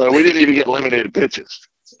tapes. So we didn't even get limited pitches.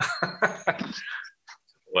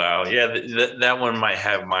 Wow. Yeah, that one might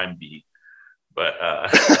have mine beat. But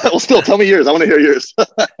well, still tell me yours. I want to hear yours.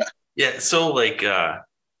 Yeah. So like,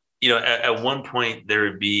 you know, at one point there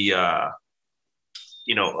would be,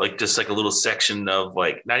 you know, like just like a little section of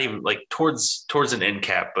like, not even like towards an end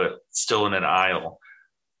cap, but still in an aisle.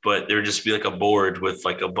 But there would just be like a board with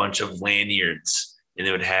like a bunch of lanyards, and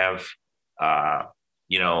they would have,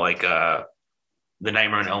 you know, like the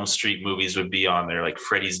Nightmare on Elm Street movies would be on there. Like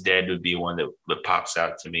Freddy's Dead would be one that pops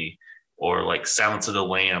out to me. Or like Silence of the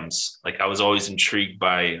Lambs. Like I was always intrigued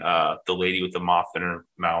by the lady with the moth in her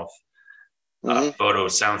mouth photo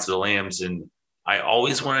of Silence of the Lambs. And I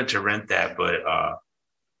always wanted to rent that, but I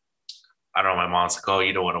don't know, my mom's like, oh,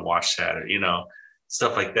 you don't want to watch that, or, you know,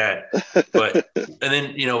 stuff like that. But, and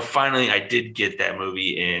then, you know, finally I did get that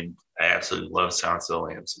movie, and I absolutely love Silence of the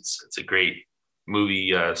Lambs. It's a great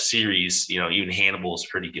movie series. You know, even Hannibal is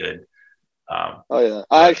pretty good. Oh yeah,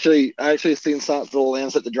 I actually seen Silence of the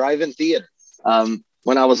Lambs at the drive-in theater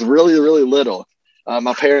when I was really little.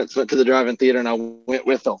 My parents went to the drive-in theater, and I went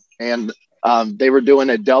with them, and they were doing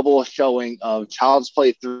a double showing of Child's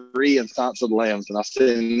Play 3 and Silence of the Lambs, and I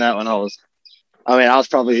seen that when I was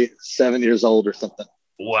probably 7 years old or something.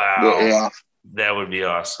 Wow, yeah, that would be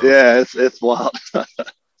awesome. Yeah, it's wild.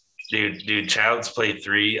 dude, Child's Play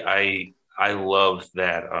 3, I love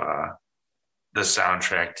that. The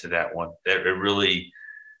soundtrack to that one, that it really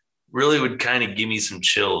would kind of give me some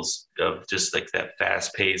chills of just like that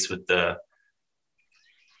fast pace with the,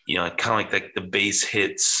 you know, kind of like the bass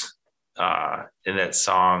hits in that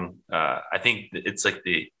song. I think it's like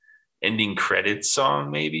the ending credits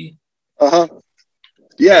song, maybe.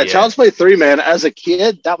 Yeah, Child's Play 3, man. As a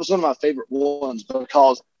kid, that was one of my favorite ones,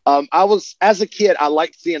 because as a kid, I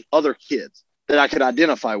liked seeing other kids that I could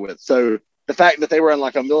identify with. So the fact that they were in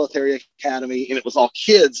like a military academy and it was all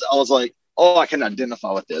kids, I was like, oh, I can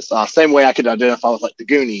identify with this. Same way I could identify with like the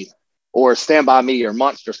Goonies or Stand By Me or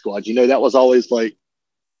Monster Squad. You know, that was always like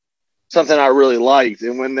something I really liked.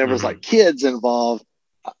 And when there was like kids involved,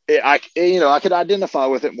 I could identify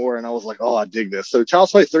with it more. And I was like, oh, I dig this. So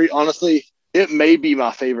Child's Play 3, honestly, it may be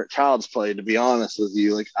my favorite Child's Play, to be honest with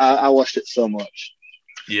you. Like I watched it so much.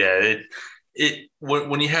 Yeah.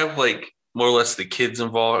 When you have like more or less the kids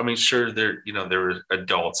involved, I mean, sure, there were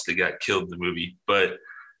adults that got killed in the movie, but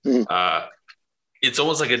it's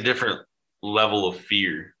almost like a different level of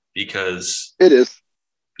fear, because it is,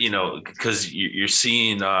 you know, because you're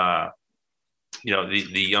seeing, you know,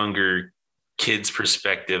 the younger kids'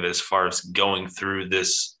 perspective as far as going through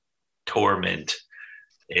this torment,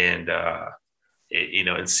 and you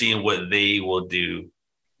know, and seeing what they will do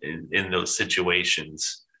in those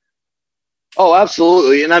situations. Oh,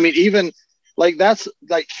 absolutely. And I mean, even like that's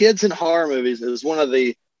like kids in horror movies is one of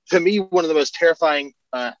the most terrifying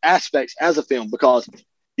aspects as a film, because,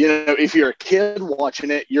 you know, if you're a kid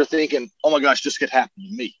watching it, you're thinking, oh my gosh, this could happen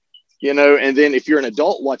to me, you know, and then if you're an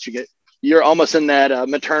adult watching it, you're almost in that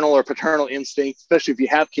maternal or paternal instinct, especially if you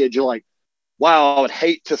have kids. You're like, wow, I would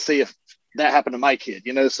hate to see if that happened to my kid,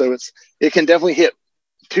 you know? So it can definitely hit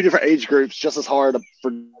two different age groups just as hard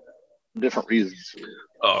for different reasons.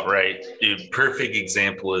 Oh, right. Dude, perfect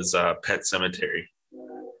example is Pet Sematary.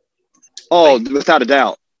 Oh, like, without a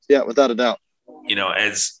doubt. Yeah, without a doubt. You know,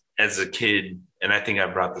 as a kid, and I think I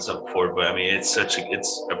brought this up before, but I mean, it's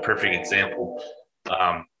a perfect example.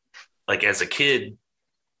 Like as a kid,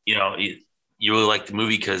 you know, you really like the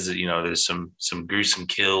movie because, you know, there's some gruesome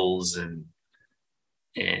kills and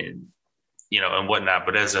you know, and whatnot.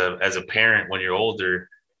 But as a parent, when you're older,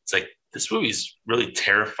 it's like, this movie's really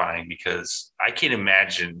terrifying because I can't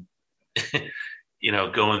imagine, you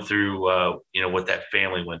know, going through, you know, what that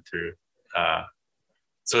family went through.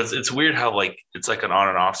 So it's weird how like, it's like an on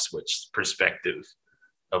and off switch perspective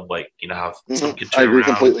of like, you know, how some can turn around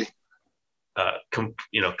completely.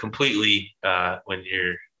 You know, completely when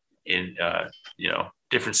you're in, you know,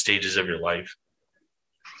 different stages of your life.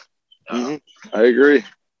 I agree.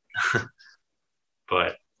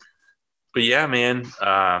 But yeah, man,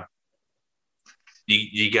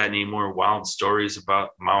 you got any more wild stories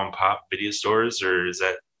about mom and pop video stores, or is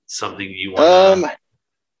that something you want?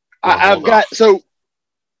 I've got so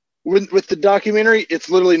with the documentary, it's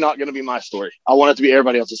literally not going to be my story. I want it to be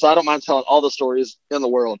everybody else's. So I don't mind telling all the stories in the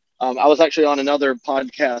world. I was actually on another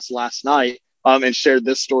podcast last night and shared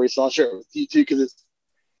this story, so I'll share it with you too because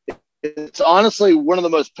it's honestly one of the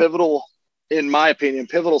most pivotal, in my opinion,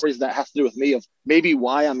 pivotal stories that has to do with me of maybe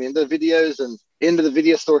why I'm into videos and into the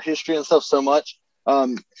video store history and stuff so much.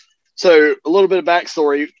 So a little bit of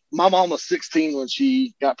backstory. My mom was 16 when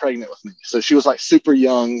she got pregnant with me. So she was like super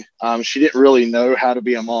young. She didn't really know how to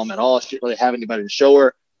be a mom at all. She didn't really have anybody to show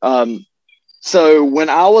her. So when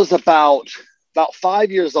I was about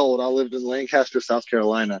 5 years old, I lived in Lancaster, South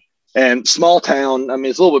Carolina, and small town. I mean,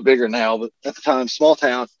 it's a little bit bigger now, but at the time, small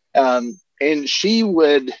town. And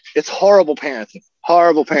it's horrible parenting.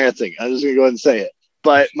 I'm just gonna go ahead and say it.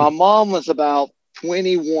 But my mom was about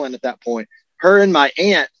 21 at that point. Her and my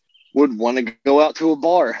aunt would want to go out to a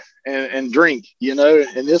bar and drink, you know,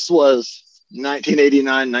 and this was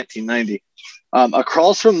 1989, 1990.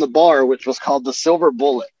 Across from the bar, which was called the Silver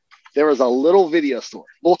Bullet, there was a little video store,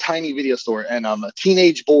 little tiny video store. And a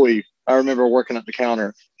teenage boy, I remember working at the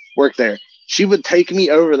counter, worked there. She would take me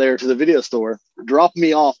over there to the video store, drop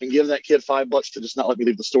me off, and give that kid $5 to just not let me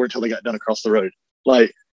leave the store until they got done across the road.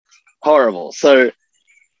 Like, horrible. So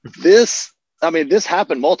this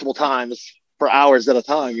happened multiple times for hours at a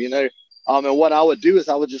time, you know. And what I would do is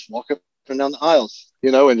I would just walk up and down the aisles,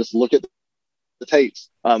 you know, and just look at the tapes.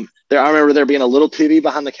 I remember there being a little TV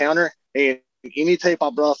behind the counter, and any tape I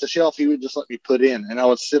brought off the shelf, he would just let me put in, and I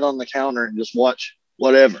would sit on the counter and just watch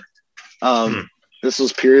whatever. This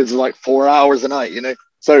was periods of like 4 hours a night, you know.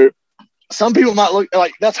 So some people might look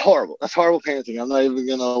like that's horrible. That's horrible parenting. I'm not even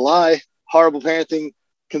gonna lie. Horrible parenting.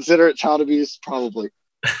 Consider it child abuse, probably.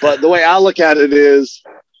 But the way I look at it is,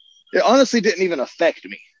 it honestly didn't even affect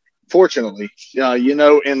me, fortunately, you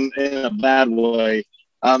know, in a bad way.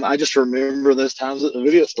 I just remember those times at the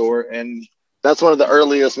video store, and that's one of the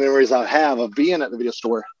earliest memories I have of being at the video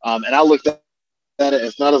store. And I looked at it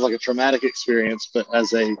as not as like a traumatic experience, but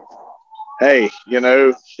as a, hey, you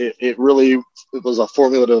know, it was a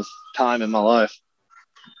formative time in my life.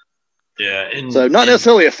 Yeah. So not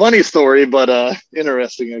necessarily a funny story, but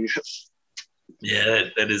interesting, I guess. Yeah,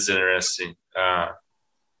 that is interesting.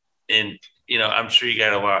 And you know, I'm sure you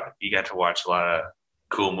got to watch a lot of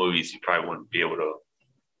cool movies you probably wouldn't be able to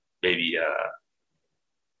maybe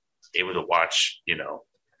able to watch, you know,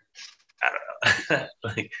 I don't know.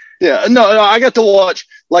 Like, yeah, no, I got to watch,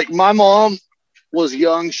 like, my mom was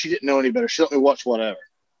young, she didn't know any better. She let me watch whatever.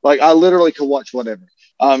 Like, I literally could watch whatever.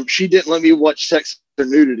 She didn't let me watch sex or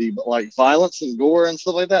nudity, but like violence and gore and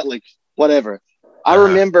stuff like that, like whatever. I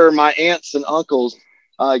remember my aunts and uncles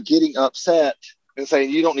getting upset and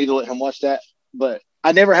saying, you don't need to let him watch that. But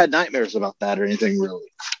I never had nightmares about that or anything, really.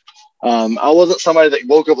 I wasn't somebody that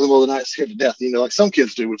woke up in the middle of the night scared to death, you know, like some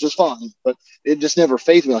kids do, which is fine. But it just never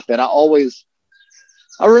fazed me like that.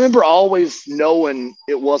 I remember always knowing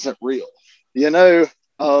it wasn't real, you know.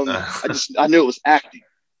 I knew it was acting.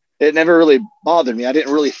 It never really bothered me. I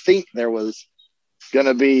didn't really think there was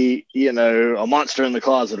gonna be, you know, a monster in the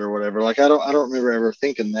closet or whatever. Like I don't remember ever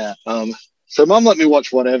thinking that. So mom let me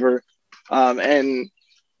watch whatever. And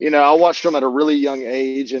you know, I watched them at a really young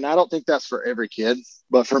age, and I don't think that's for every kid,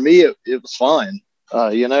 but for me, it was fine.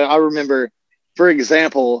 You know, I remember, for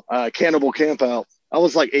example, Cannibal Campout. I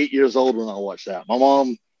was like 8 years old when I watched that. My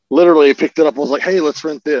mom literally picked it up and was like, hey, let's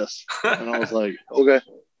rent this. And I was like, okay.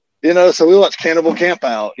 You know, so we watched Cannibal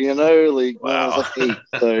Campout, you know, like when I was like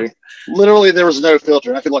 8. So literally there was no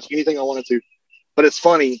filter. I could watch anything I wanted to. But it's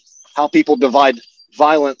funny how people divide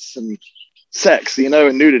violence and sex, you know,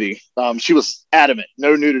 and nudity. She was adamant,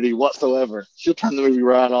 no nudity whatsoever. She'll turn the movie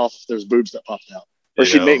right off if there's boobs that popped out. Or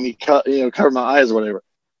she'd make me cover my eyes or whatever.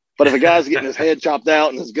 But if a guy's getting his head chopped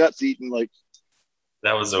out and his guts eaten, like,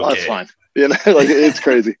 that was okay. Well, that's fine. You know, like it's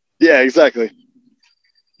crazy. Yeah, exactly.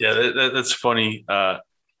 Yeah, that's funny.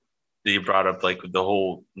 That you brought up, like, with the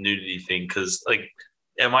whole nudity thing, because like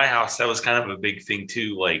at my house that was kind of a big thing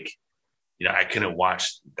too. Like, you know, I couldn't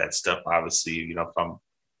watch that stuff, obviously. You know, if I'm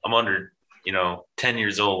under, you know, 10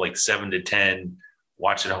 years old, like 7 to 10,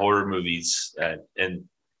 watching horror movies, and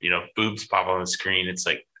you know, boobs pop on the screen, it's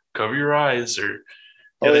like, cover your eyes. Or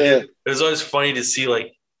it was always funny to see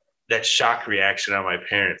like that shock reaction on my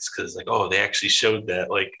parents, because like, oh, they actually showed that,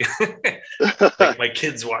 like, like my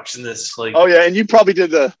kids watching this, like, oh yeah, and you probably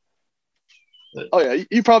did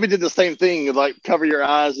you probably did the same thing, like cover your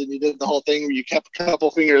eyes, and you did the whole thing where you kept a couple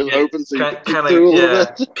fingers open so you could peek through a little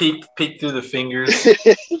bit. Peek through the fingers.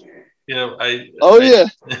 You know,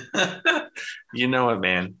 you know it,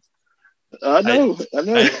 man. I know.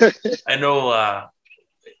 I know.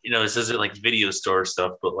 You know, this isn't like video store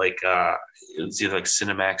stuff, but like it was either like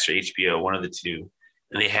Cinemax or HBO, one of the two,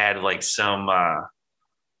 and they had like some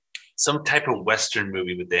type of Western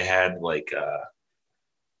movie, but they had like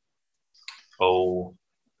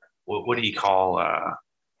what do you call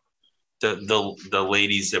the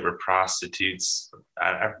ladies that were prostitutes?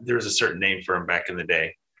 There was a certain name for them back in the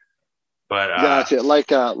day, but gotcha, like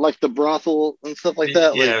the brothel and stuff like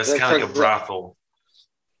that. Yeah, it was kind of like a brothel.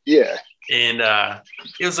 Yeah, and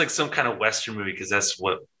it was like some kind of Western movie, because that's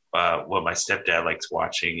what my stepdad likes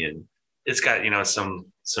watching, and it's got, you know, some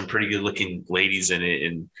pretty good looking ladies in it,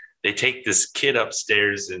 and they take this kid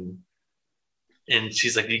upstairs, and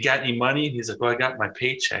she's like, "You got any money?" And he's like, "Well, I got my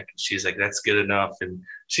paycheck." And she's like, "That's good enough." And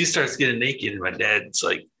she starts getting naked, and my dad's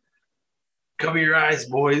like, "Cover your eyes,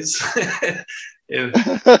 boys." and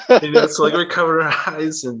you know, so like we cover our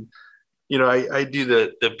eyes, and you know, I do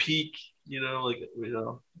the peek, you know, like, you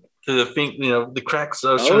know, to the thing, you know, the cracks.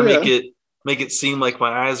 I was trying to make it seem like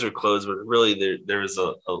my eyes are closed, but really there was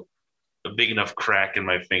a big enough crack in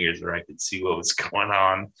my fingers where I could see what was going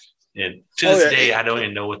on. And to this day, I don't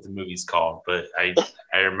even know what the movie's called, but I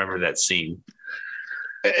remember that scene.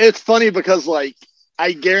 It's funny because, like,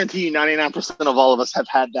 I guarantee you 99% of all of us have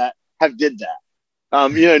did that.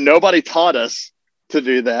 You know, nobody taught us to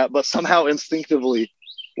do that, but somehow instinctively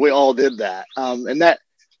we all did that. And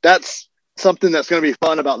that's something that's going to be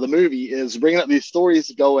fun about the movie, is bringing up these stories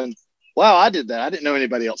going, wow, I did that. I didn't know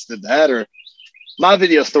anybody else did that. Or my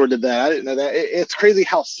video store did that. I didn't know that. It's crazy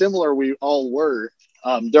how similar we all were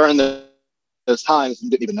during those times and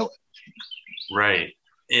didn't even know it. Right.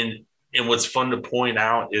 And what's fun to point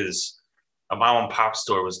out is a mom and pop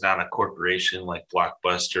store was not a corporation like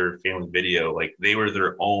Blockbuster, Family Video. Like, they were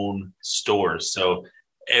their own stores. So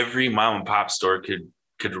every mom and pop store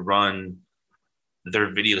could run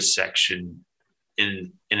their video section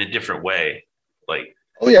in a different way. Like,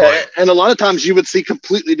 and a lot of times you would see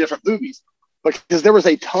completely different movies, because there was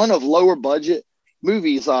a ton of lower budget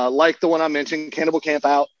movies, like the one I mentioned, Cannibal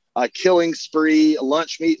Campout, Killing Spree,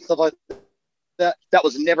 Lunch Meat, stuff like that. That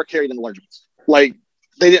was never carried in the large ones. Like,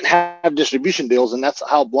 they didn't have distribution deals, and that's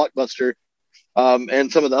how Blockbuster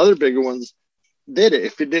and some of the other bigger ones did it.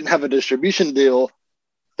 If it didn't have a distribution deal,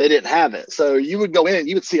 they didn't have it. So you would go in and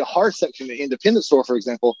you would see a horror section in the independent store, for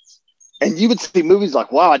example, and you would see movies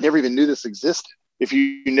like, wow, I never even knew this existed, if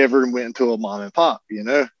you never went to a mom and pop, you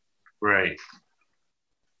know? Right.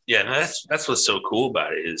 Yeah, and that's what's so cool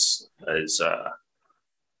about it is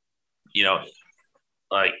you know,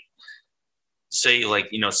 like, say, like,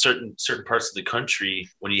 you know, certain parts of the country,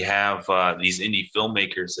 when you have these indie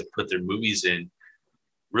filmmakers that put their movies in,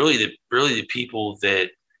 really the people that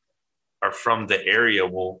are from the area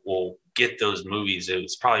will get those movies. It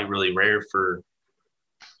was probably really rare for,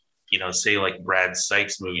 you know, say like Brad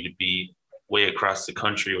Sykes' movie to be way across the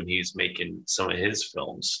country when he's making some of his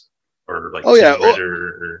films, or like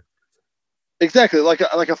exactly, like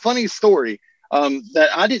a funny story that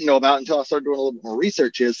I didn't know about until I started doing a little bit more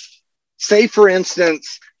research is, say for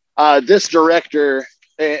instance, this director,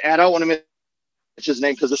 and I don't want to mention his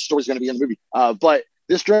name because this story is going to be in the movie, but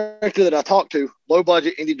this director that I talked to, low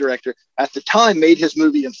budget indie director, at the time made his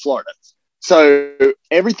movie in Florida. So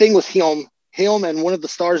everything was him and one of the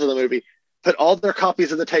stars of the movie put all their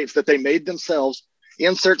copies of the tapes that they made themselves,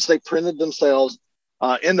 inserts they printed themselves,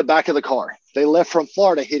 in the back of the car. They left from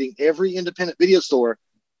Florida, hitting every independent video store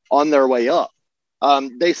on their way up.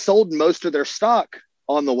 They sold most of their stock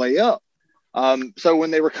on the way up. So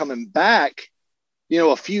when they were coming back,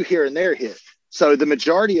 a few here and there hit. So the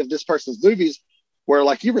majority of this person's movies were,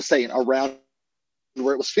 like you were saying, around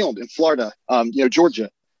where it was filmed in Florida, Georgia.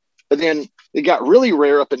 But then it got really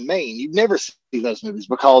rare up in Maine. You'd never see those movies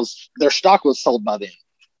because their stock was sold by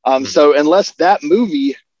then. So unless that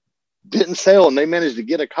movie didn't sell and they managed to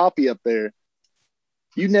get a copy up there,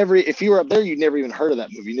 if you were up there, you'd never even heard of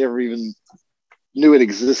that movie. You never even knew it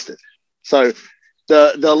existed. So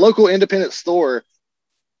the local independent store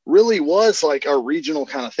really was like a regional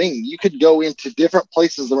kind of thing. You could go into different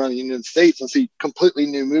places around the United States and see completely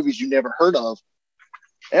new movies you never heard of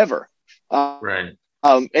ever. Right.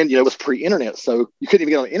 And it was pre-internet, so you couldn't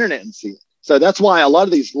even get on the internet and see it. So that's why a lot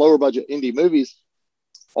of these lower budget indie movies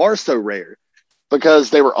are so rare, because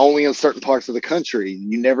they were only in certain parts of the country.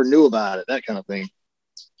 You never knew about it, that kind of thing.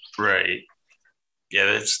 Right. Yeah,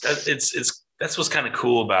 that's what's kind of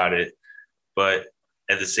cool about it. But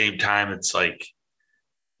at the same time, it's like,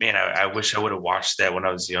 man, I wish I would have watched that when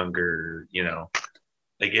I was younger.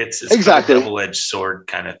 Like it's exactly a double-edged sword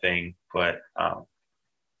kind of thing. But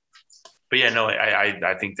yeah, no,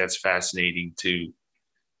 I think that's fascinating to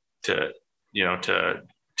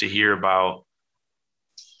hear about.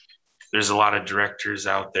 There's a lot of directors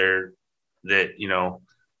out there that,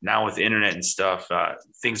 now with the internet and stuff,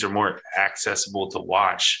 things are more accessible to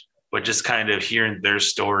watch, but just kind of hearing their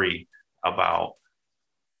story about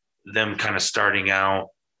them kind of starting out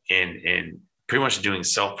and pretty much doing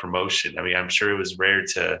self-promotion. I mean, I'm sure it was rare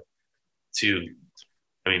to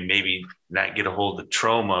maybe not get a hold of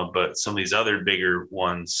Troma, but some of these other bigger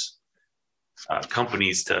ones,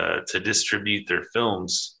 companies to distribute their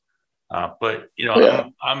films. But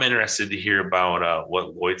I'm interested to hear about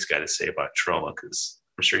what Lloyd's got to say about Troma, because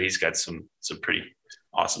I'm sure he's got some pretty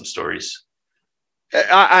awesome stories.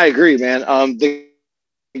 I agree, man. The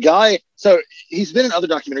guy, so he's been in other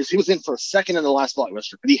documentaries. He was in for a second in the last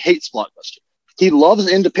Blockbuster, but he hates Blockbuster. He loves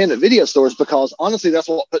independent video stores because honestly, that's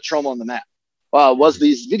what put Troma on the map. Was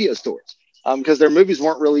these video stores, because their movies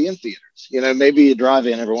weren't really in theaters. Maybe a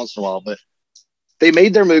drive-in every once in a while, but they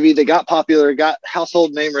made their movie. They got popular, got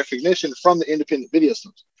household name recognition from the independent video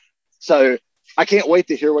stores. So I can't wait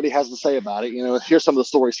to hear what he has to say about it. Hear some of the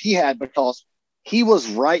stories he had, because he was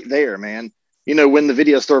right there, man. When the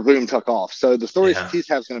video store boom took off. So the stories he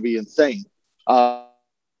has going to be insane.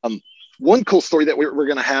 One cool story that we're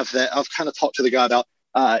going to have that I've kind of talked to the guy about.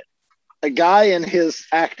 A guy and his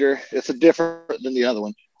actor, it's a different than the other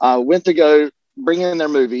one, went to go bring in their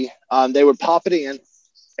movie. They would pop it in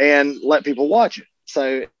and let people watch it.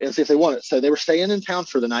 So, and see if they want it. So they were staying in town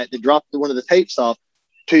for the night. They dropped one of the tapes off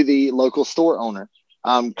to the local store owner.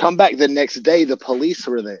 Come back the next day, the police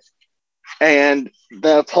were there. And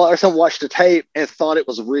the person watched the tape and thought it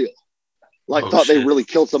was real. Thought they really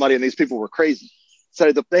killed somebody and these people were crazy.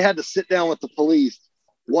 So they had to sit down with the police,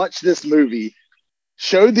 watch this movie,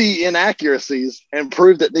 show the inaccuracies, and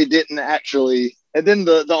prove that they didn't actually. And then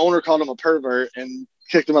the owner called him a pervert and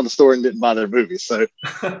kicked him out of the store and didn't buy their movie. So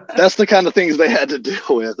that's the kind of things they had to deal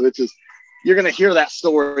with, which is, you're going to hear that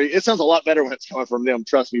story. It sounds a lot better when it's coming from them,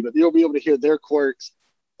 trust me, but you'll be able to hear their quirks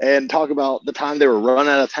and talk about the time they were run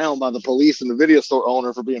out of town by the police and the video store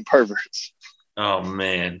owner for being perverts. Oh,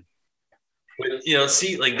 man. But,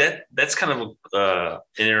 see, like that's kind of an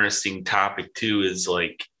interesting topic too, is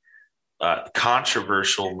like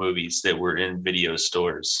controversial movies that were in video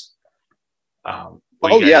stores. There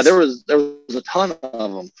was a ton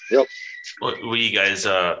of them. Yep. Will you guys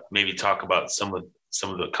maybe talk about some of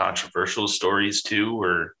the controversial stories too,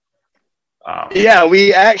 or? Yeah,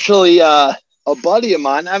 we actually, a buddy of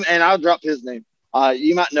mine, and I'll drop his name.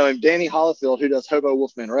 You might know him, Danny Hollifield, who does Hobo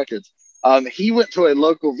Wolfman Records. He went to a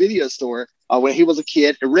local video store when he was a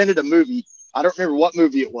kid and rented a movie. I don't remember what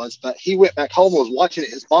movie it was, but he went back home and was watching it.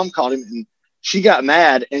 His mom called him and she got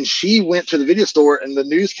mad, and she went to the video store, and the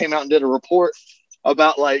news came out and did a report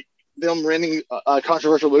about like them renting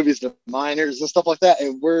controversial movies to minors and stuff like that.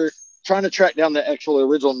 And we're trying to track down the actual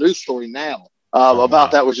original news story now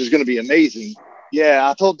about that, which is going to be amazing. Yeah,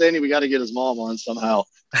 I told Danny we got to get his mom on somehow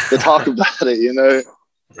to talk about it,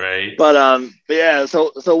 Right. But yeah,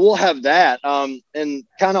 so we'll have that. And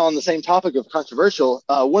kind of on the same topic of controversial,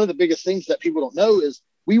 one of the biggest things that people don't know is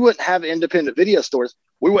we wouldn't have independent video stores.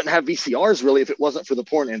 We wouldn't have VCRs really if it wasn't for the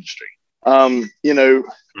porn industry.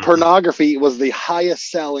 Pornography was the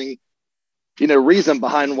highest selling, reason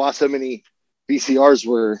behind why so many VCRs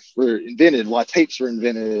were invented, why tapes were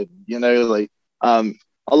invented,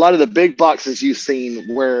 a lot of the big boxes you've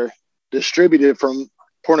seen were distributed from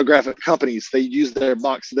pornographic companies. They use their big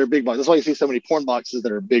box. That's why you see so many porn boxes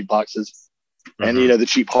that are big boxes. And, the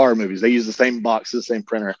cheap horror movies, they use the same boxes, same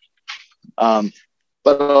printer.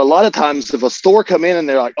 But a lot of times, if a store come in and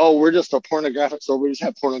they're like, "Oh, we're just a pornographic store. We just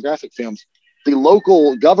have pornographic films," the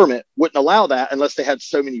local government wouldn't allow that unless they had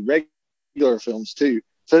so many regular films too.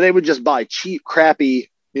 So they would just buy cheap, crappy,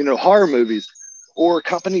 horror movies. Or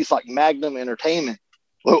companies like Magnum Entertainment,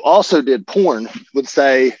 who also did porn, would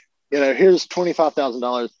say, here's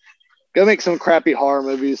 $25,000. Go make some crappy horror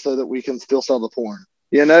movies so that we can still sell the porn.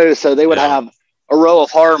 So they would have a row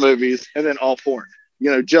of horror movies and then all porn.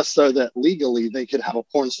 Just so that legally they could have a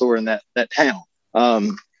porn store in that town.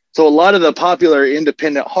 So a lot of the popular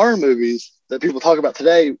independent horror movies that people talk about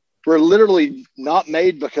today were literally not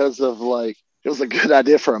made because of it was a good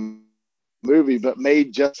idea for a movie, but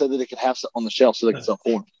made just so that they could have it on the shelf so they could sell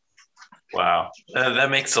porn. Wow. That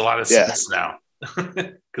makes a lot of sense now.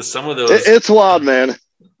 Because some of those... It's wild, man.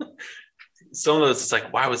 Some of those, it's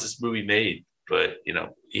like, why was this movie made? But,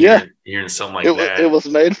 hearing something like that. It was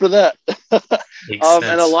made for that.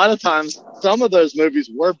 And a lot of times, some of those movies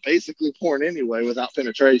were basically porn anyway without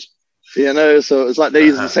penetration. So it's like they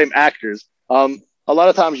use the same actors. A lot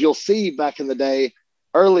of times you'll see back in the day,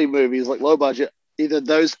 early movies, like low budget, either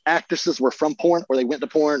those actresses were from porn or they went to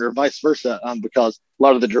porn or vice versa, because a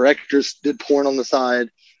lot of the directors did porn on the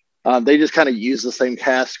side. They just kind of used the same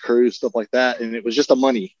cast, crew, stuff like that. And it was just a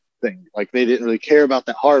money thing. Like they didn't really care about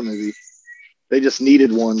that horror movie. They just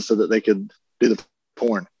needed one so that they could do the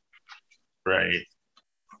porn. Right.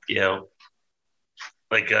 Trying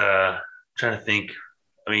to think.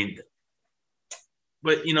 I mean,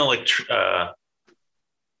 but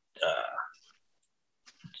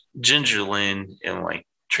Ginger Lynn and like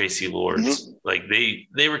Tracy Lords, like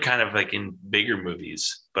they were kind of like in bigger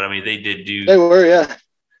movies, but I mean they did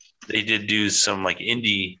do some like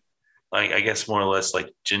indie, like I guess more or less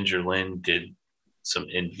like Ginger Lynn did some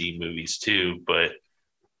indie movies too, but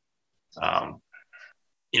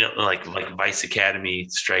like Vice Academy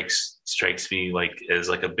strikes me like as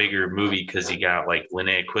like a bigger movie because you got like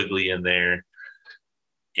Linnea Quigley in there,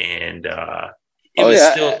 and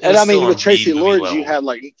with Tracy Lords you had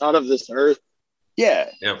like Not of This Earth.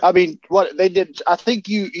 I mean, what they did, I think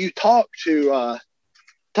you talked to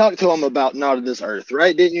him about Not of This Earth,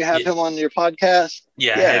 right? Didn't you have him on your podcast?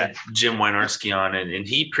 I had Jim Wynarski on, and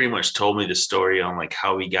he pretty much told me the story on like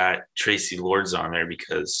how we got Tracy Lords on there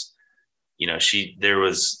because there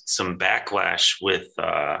was some backlash with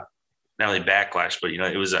not only backlash, but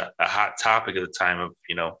it was a hot topic at the time of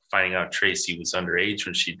finding out Tracy was underage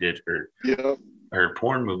when she did her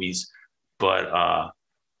porn movies, but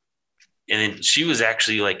and then she was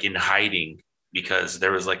actually like in hiding because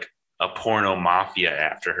there was like a porno mafia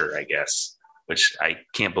after her, I guess, which I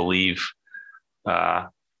can't believe. It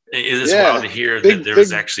is wild to hear that there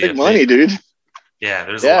was actually big money, dude. Yeah,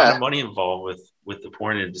 there's a lot of money involved with the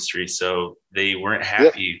porn industry, so they weren't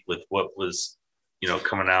happy with what was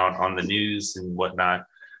coming out on the news and whatnot.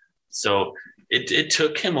 So it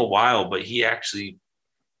took him a while, but he actually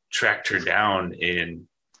tracked her down and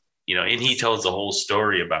and he tells the whole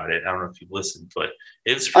story about it. I don't know if you've listened, but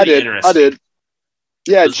it's pretty interesting. I did.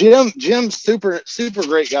 Yeah, Jim's super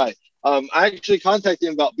great guy. I actually contacted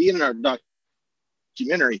him about being in our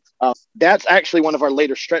documentary. That's actually one of our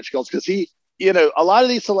later stretch goals because he, a lot of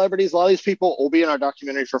these celebrities, a lot of these people will be in our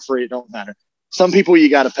documentary for free. It don't matter. Some people you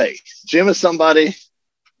got to pay. Jim is somebody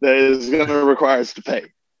that is going to require us to pay.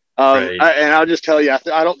 And I'll just tell you,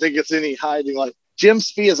 I don't think it's any hiding. Like Jim's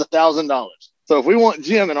fee is $1,000. So if we want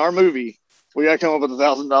Jim in our movie, we got to come up with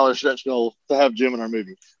 $1,000 stretch goal to have Jim in our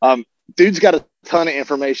movie. Dude's got a ton of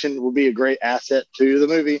information, will be a great asset to the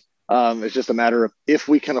movie. It's just a matter of if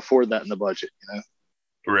we can afford that in the budget,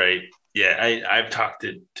 Right. Yeah. I've talked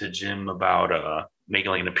to Jim about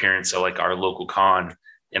making like an appearance at like our local con.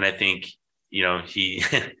 And I think, he's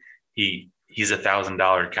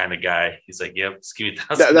 $1,000 kind of guy. He's like, yep, just give me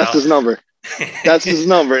 $1,000. That's his number. That's his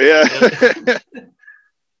number. Yeah.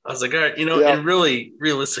 I was like, all right, and really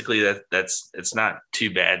realistically it's not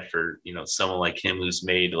too bad for, someone like him who's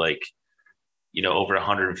made like, over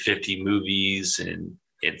 150 movies and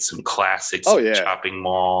some classics, Chopping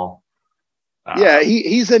Mall.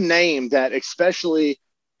 He's a name that, especially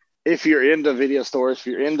if you're into video stores, if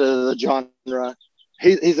you're into the genre,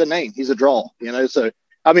 he's a name, he's a draw, so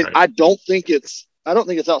I mean, I don't think it's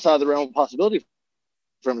outside the realm of possibility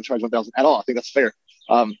for him to charge $1,000 at all. I think that's fair.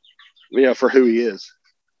 For who he is.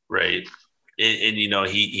 Right. And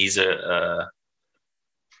he's a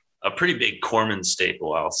pretty big Corman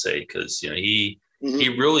staple, I'll say, because he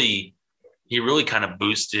really kind of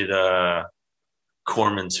boosted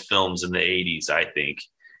Corman's films in the 80s, I think.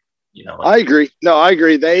 I agree. No, I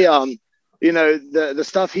agree. They the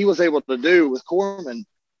stuff he was able to do with Corman.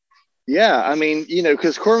 Yeah, I mean,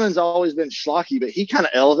 because Corman's always been schlocky, but he kind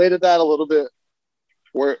of elevated that a little bit.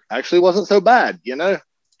 where it actually wasn't so bad, you know?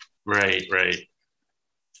 Right.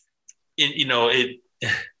 And,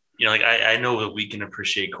 like I know that we can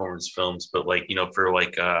appreciate Corman's films, but like, for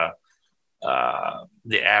like the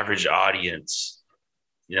average audience,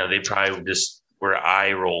 they probably just were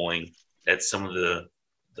eye rolling at some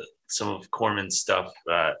of Corman's stuff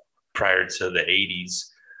prior to the 80s.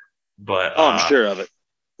 But I'm sure of it.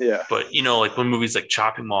 Yeah. But like when movies like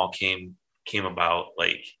Chopping Mall came about,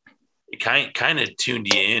 like it kind of tuned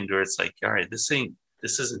you in where it's like, all right, this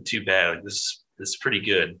isn't too bad. Like this is pretty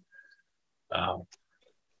good.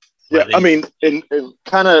 Yeah, I mean, and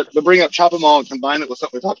kind of to bring up Chopping Mall and combine it with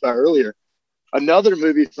something we talked about earlier, another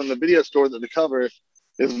movie from the video store that the cover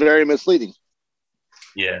is very misleading.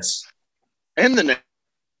 Yes. And the name.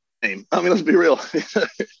 I mean, let's be real.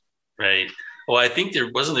 Right. Well, I think there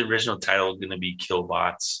wasn't the original title going to be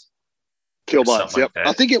Killbots. Killbots, yep. Like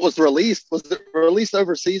I think it was released. Was it released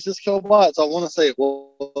overseas as Killbots? I want to say it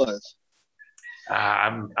was.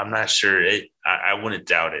 I'm not sure. I wouldn't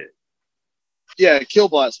doubt it. Yeah,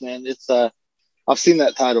 Killbots, man. It's I've seen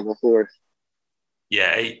that title before.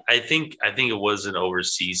 Yeah, I think it was an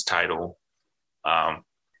overseas title,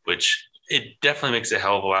 which it definitely makes a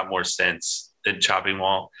hell of a lot more sense than Chopping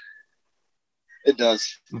Mall. It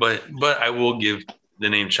does. But I will give the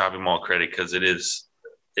name Chopping Mall credit because it is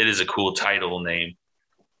a cool title name.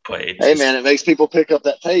 But man, it makes people pick up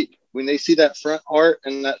that tape when they see that front art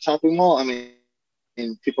and that Chopping Mall. I mean,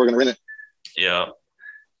 people are going to rent it. Yeah,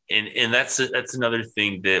 and that's another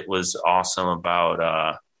thing that was awesome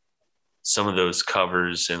about some of those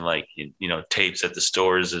covers and like tapes at the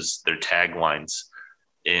stores is their taglines.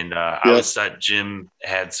 And I always thought Jim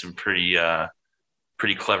had some pretty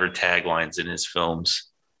clever taglines in his films.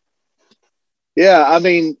 Yeah, I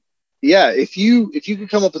mean, if you could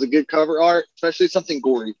come up with a good cover art, especially something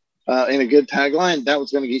gory, and a good tagline, that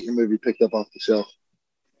was going to get your movie picked up off the shelf.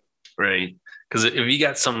 Right. Because if you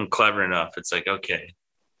got something clever enough, it's like, okay,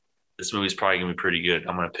 this movie's probably going to be pretty good.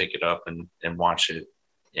 I'm going to pick it up and watch it.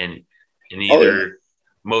 And either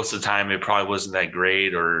most of the time it probably wasn't that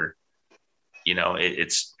great or,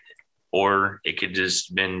 or it could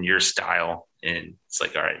just been your style. And it's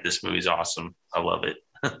like, all right, this movie's awesome. I love it.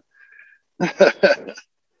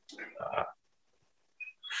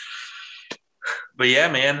 But yeah,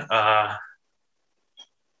 man,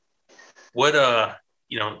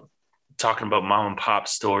 talking about mom and pop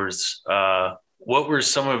stores, what were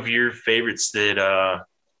some of your favorites that,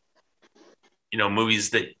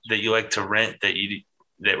 movies that you like to rent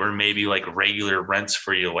that were maybe like regular rents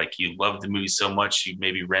for you? Like you loved the movie so much, you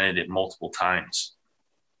maybe rented it multiple times.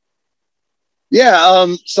 Yeah.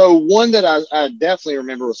 So one that I definitely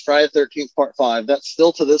remember was Friday the 13th Part 5. That's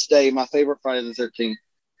still to this day my favorite Friday the 13th.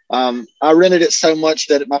 I rented it so much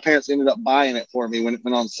that my parents ended up buying it for me when it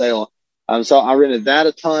went on sale. So I rented that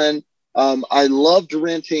a ton. I loved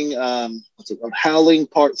renting Howling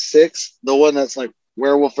Part 6, the one that's like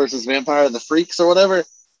Werewolf versus Vampire, the Freaks or whatever.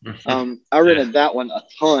 I rented that one a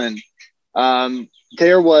ton.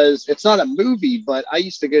 It's not a movie, but I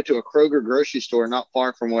used to go to a Kroger grocery store not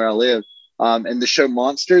far from where I live. And the show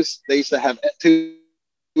Monsters, they used to have two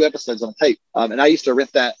episodes on tape. And I used to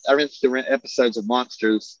rent that. I rented to rent episodes of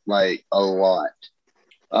Monsters like a lot.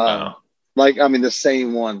 The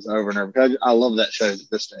same ones over and over. I love that show to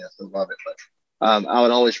this day. I still love it. But I would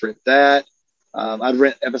always rent that. I'd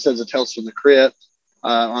rent episodes of Tales from the Crypt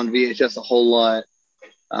on VHS a whole lot.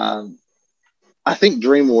 I think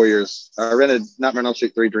Dream Warriors. I rented Nightmare on Elm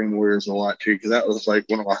Street 3 Dream Warriors a lot too, because that was like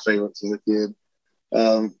one of my favorites as a kid.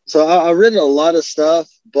 So I rented a lot of stuff,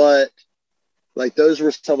 but like those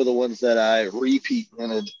were some of the ones that I repeat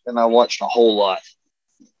rented and I watched a whole lot.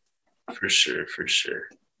 For sure.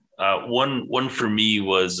 One for me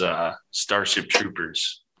was Starship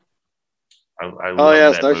Troopers. I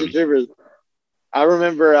love Starship movie. Troopers. I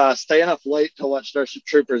remember staying up late to watch Starship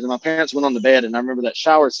Troopers, and my parents went on to bed, and I remember that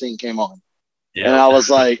shower scene came on. Yeah. And I was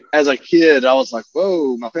like, as a kid, I was like,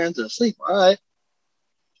 whoa, my parents are asleep. All right.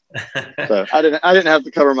 So I didn't have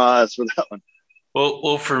to cover my eyes for that one.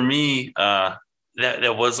 Well, for me, that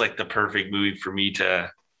was like the perfect movie for me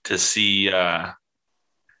to see,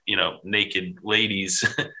 naked ladies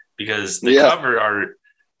because the cover art,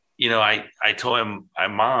 I told my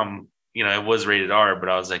mom, it was rated R, but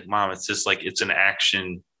I was like, Mom, it's just like, it's an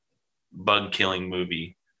action bug killing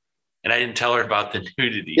movie. And I didn't tell her about the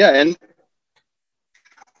nudity. Yeah. And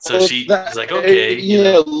so she was like, okay.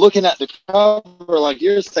 Looking at the cover, like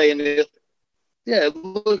you're saying, it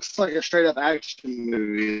looks like a straight up action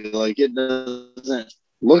movie. Like it doesn't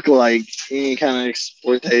look like any kind of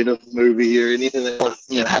exploitative movie or anything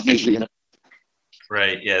that happens.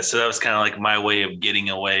 Right. Yeah. So that was kind of like my way of getting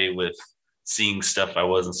away with seeing stuff I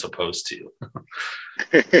wasn't supposed to.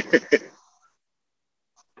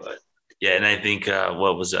 But yeah, and I think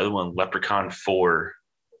what was the other one? Leprechaun 4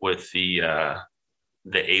 with the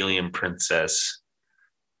alien princess.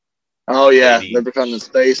 Oh yeah, Leprechaun in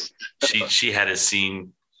space. she had a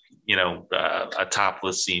scene, a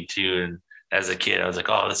topless scene too, and as a kid I was like,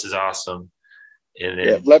 oh, this is awesome. And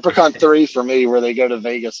then, Leprechaun 3 for me, where they go to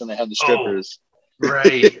Vegas and they have the strippers. Oh,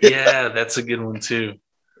 right. Yeah, that's a good one too.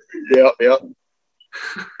 Yep.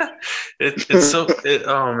 It's so.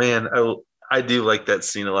 Oh man, I do like that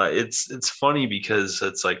scene a lot. It's funny because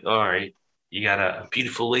it's like, all right, you got a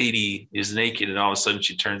beautiful lady who's naked, and all of a sudden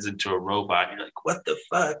she turns into a robot. You're like, what the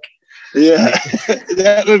fuck? Yeah,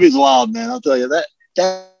 that movie's wild, man. I'll tell you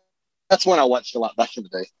that's one I watched a lot back in the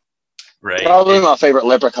day. Right. Probably my favorite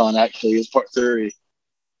Leprechaun actually is part 3.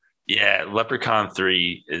 Yeah, Leprechaun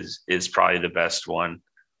 3 is probably the best one.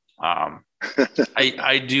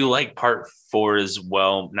 I do like part 4 as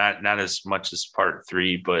well, not as much as part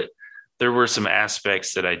 3, but there were some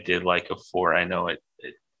aspects that I did like of 4. I know it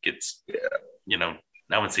gets, I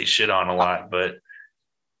wouldn't say shit on a lot, but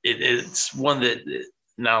it's one that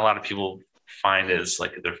not a lot of people find as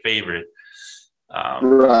like their favorite.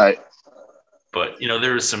 Right. But,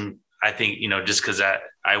 there was some, I think, just because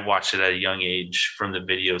I watched it at a young age from the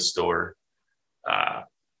video store,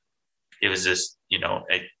 it was just,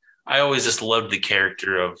 I always just loved the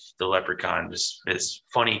character of the Leprechaun, just his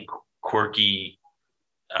funny, quirky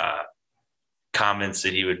comments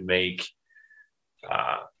that he would make,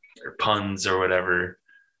 or puns or whatever.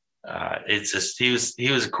 It's just he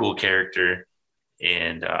was a cool character,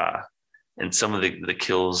 and some of the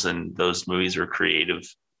kills in those movies were creative.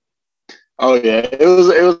 Oh yeah, it was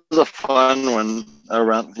a fun one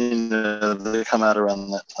around. They come out around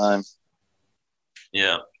that time.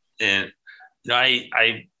 Yeah, and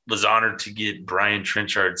I was honored to get Brian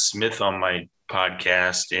Trenchard Smith on my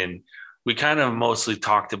podcast, and we kind of mostly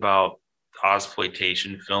talked about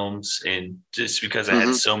Ozploitation films. And just because I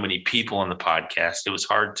had so many people on the podcast, it was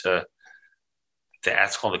hard to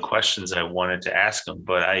ask all the questions I wanted to ask them.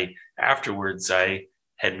 But afterwards I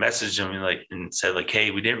had messaged him and said like,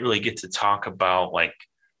 hey, we didn't really get to talk about like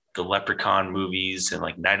the Leprechaun movies and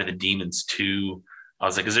like Night of the Demons 2. I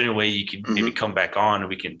was like, is there any way you could maybe come back on and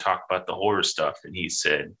we can talk about the horror stuff? And he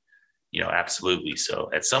said, absolutely.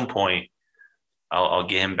 So at some point I'll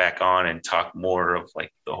get him back on and talk more of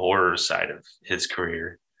like the horror side of his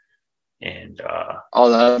career. And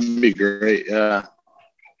that'd be great. Yeah.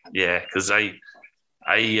 Yeah. Cause I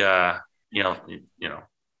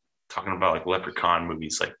talking about like Leprechaun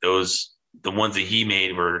movies, like those, the ones that he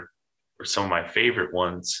made were some of my favorite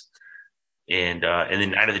ones. And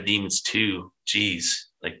then Night of the Demons 2, geez,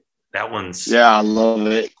 like that one's. Yeah, I love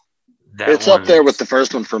it. It's up there with the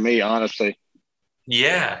first one for me, honestly.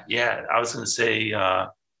 Yeah. I was going to say,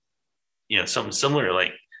 something similar,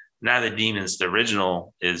 like Night of the Demons, the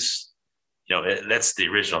original is, that's the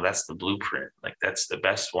original. That's the blueprint. Like that's the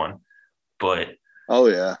best one. But. Oh,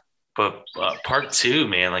 yeah. But part 2,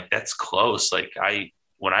 man, like that's close. Like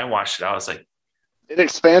when I watched it, I was like, it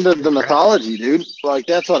expanded the mythology, dude. Like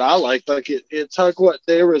that's what I like. Like it took what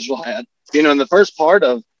the original had. In the first part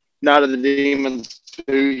of Night of the Demons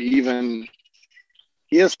 2, even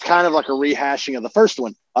he is kind of like a rehashing of the first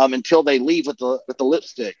one until they leave with the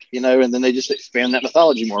lipstick, and then they just expand that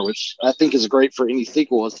mythology more, which I think is great for any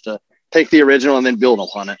sequel, is to take the original and then build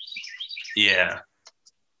upon it. Yeah,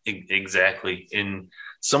 exactly. And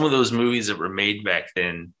some of those movies that were made back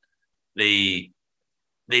then, they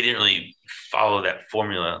didn't really follow that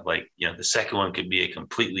formula. Like, the second one could be a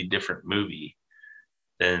completely different movie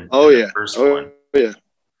than the first one. Yeah.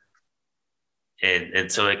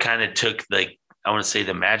 And so it kind of took, like, I want to say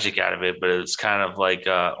the magic out of it, but it was kind of like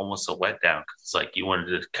almost a letdown. It's like you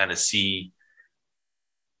wanted to kind of see,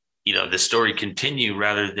 the story continue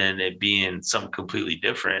rather than it being something completely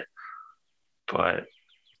different. But,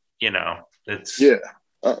 it's. Yeah,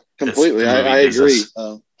 completely. I agree.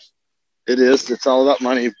 It is. It's all about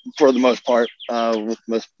money for the most part with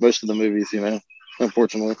most of the movies,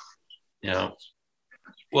 unfortunately. Yeah.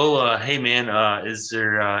 Well, hey, man, is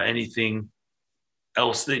there anything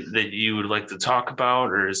else that you would like to talk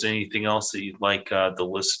about, or is there anything else that you'd like the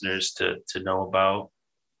listeners to know about?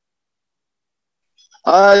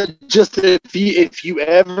 Just if you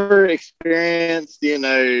ever experienced,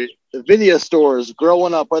 the video stores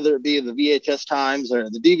growing up, whether it be the VHS times or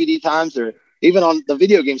the DVD times or even on the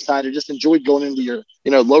video game side, or just enjoyed going into your,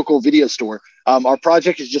 local video store. Our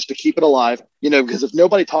project is just to keep it alive, because if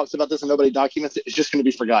nobody talks about this and nobody documents it, it's just going to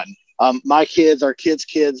be forgotten. My kids, our kids'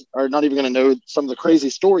 kids are not even going to know some of the crazy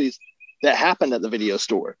stories that happened at the video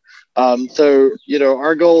store. So,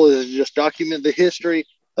 our goal is to just document the history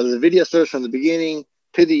of the video stores from the beginning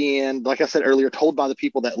to the end. Like I said earlier, told by the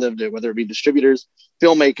people that lived it, whether it be distributors,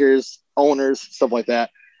 filmmakers, owners, stuff like that.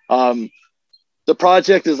 The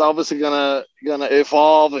project is obviously gonna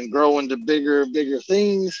evolve and grow into bigger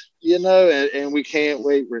things, and we can't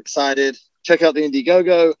wait. We're excited. Check out the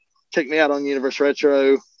Indiegogo. Check me out on Universe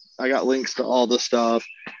Retro. I got links to all the stuff.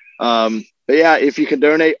 But yeah, if you can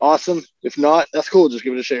donate, awesome. If not, that's cool. Just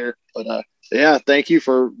give it a share. But yeah, thank you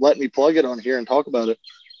for letting me plug it on here and talk about it.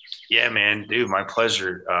 Yeah, man, dude, my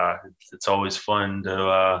pleasure. It's always fun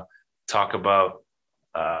to talk about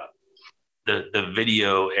the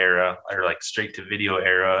video era, or like straight to video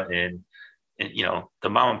era, and the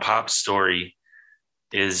mom and pop story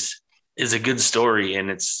is a good story, and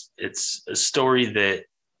it's a story that,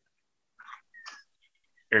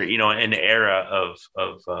 or an era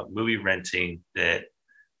of movie renting that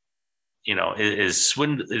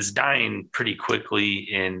is dying pretty quickly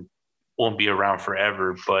and won't be around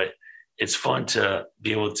forever. But it's fun to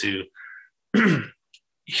be able to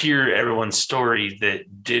hear everyone's story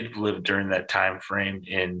that did live during that time frame,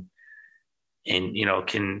 and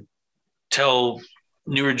can tell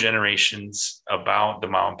newer generations about the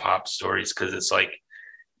mom and pop stories. Because it's like,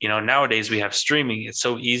 nowadays we have streaming. It's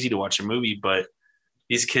so easy to watch a movie, but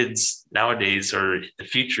these kids nowadays, or the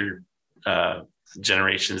future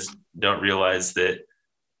generations, don't realize that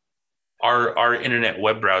our internet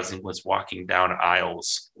web browsing was walking down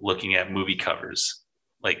aisles looking at movie covers,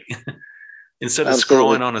 like instead of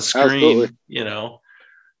scrolling on a screen.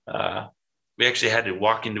 We actually had to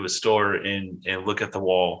walk into a store and look at the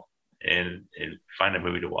wall and find a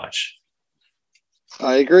movie to watch.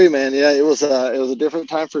 I agree, man. Yeah, it was a different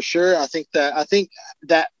time for sure. I think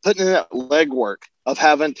that putting in that legwork of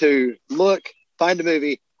having to look, find a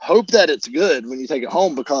movie, hope that it's good when you take it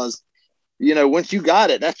home, because once you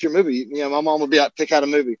got it, that's your movie. My mom would be out, pick out a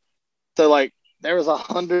movie. So like there was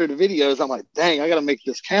 100 videos. I'm like, dang, I got to make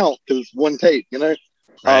this count because it's one tape,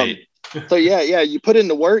 Right. So yeah, you put in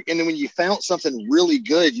the work, and then when you found something really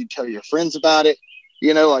good, you tell your friends about it.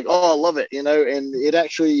 Like, oh, I love it, and it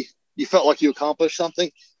actually, you felt like you accomplished something.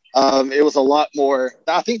 It was a lot more.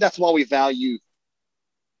 I think that's why we value,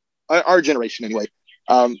 our generation anyway,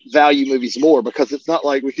 value movies more, because it's not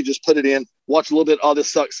like we could just put it in, watch a little bit, oh,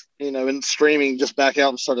 this sucks, and streaming, just back out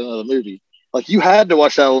and start another movie. Like, you had to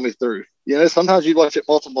watch that all the way through. Sometimes you'd watch it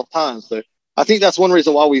multiple times. So I think that's one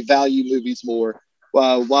reason why we value movies more,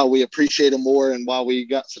 why we appreciate them more, and why we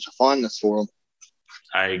got such a fondness for them.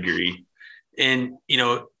 I agree. And,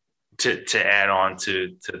 to add on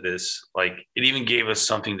to this, like, it even gave us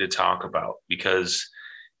something to talk about, because,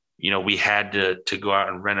 we had to go out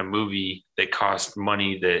and rent a movie that cost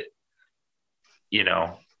money that,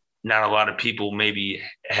 not a lot of people maybe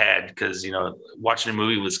had, because, watching a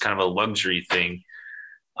movie was kind of a luxury thing.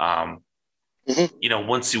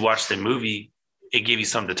 Once you watch the movie, it gave you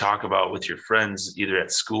something to talk about with your friends, either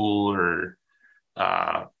at school or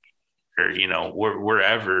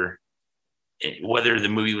wherever. Whether the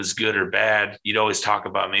movie was good or bad, you'd always talk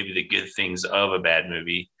about maybe the good things of a bad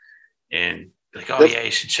movie, and like, oh yeah,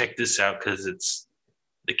 you should check this out because it's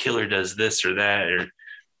the killer does this or that, or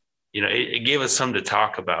it gave us something to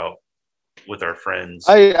talk about with our friends.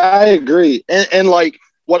 I agree, and like,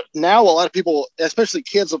 what now, a lot of people, especially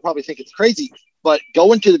kids, will probably think it's crazy, but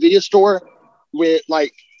going to the video store with,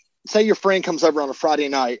 like, say your friend comes over on a Friday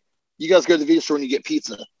night, you guys go to the video store and you get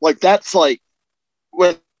pizza. Like, that's like,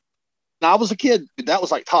 when I was a kid, that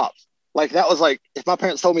was like tops. Like, that was like, if my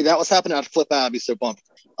parents told me that was happening, I'd flip out. I'd be so pumped.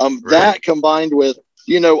 Right. That combined with,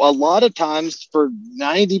 a lot of times, for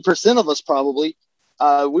 90% of us probably,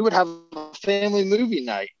 we would have a family movie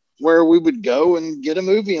night where we would go and get a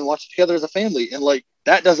movie and watch it together as a family. And like,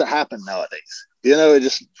 that doesn't happen nowadays. It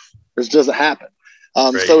just doesn't happen.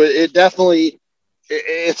 Right. So it definitely,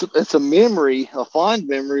 it's a memory, a fond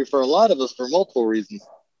memory for a lot of us for multiple reasons.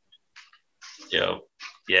 Yeah.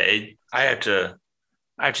 I have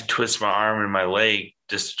to twist my arm and my leg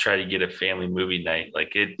just to try to get a family movie night.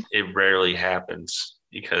 Like, it rarely happens,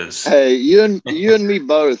 because hey, you and me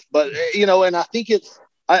both. But and I think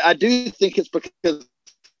I do think it's because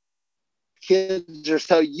kids are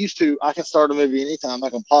so used to, I can start a movie anytime, I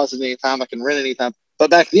can pause it anytime, I can rent anytime. But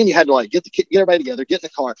back then you had to, like, get everybody together, get in the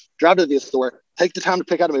car, drive to the store, take the time to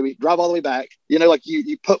pick out a movie, drive all the way back. Like,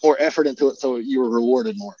 you put more effort into it, so you were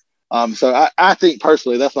rewarded more. So I think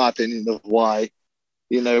personally, that's my opinion of why,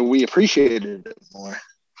 we appreciated it more.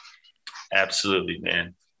 Absolutely,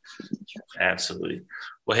 man. Absolutely.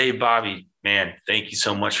 Well, hey, Bobby, man, thank you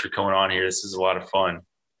so much for coming on here. This is a lot of fun.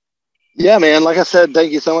 Yeah, man. Like I said,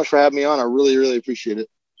 thank you so much for having me on. I really, really appreciate it.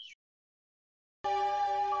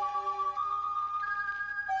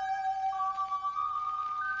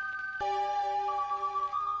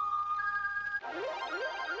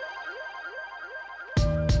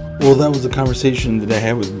 Well, that was a conversation that I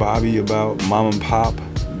had with Bobby about Mom and Pop,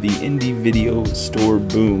 the indie video store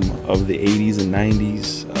boom of the 80s and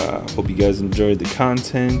 90s. Hope you guys enjoyed the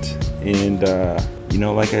content. And,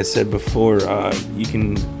 like I said before, you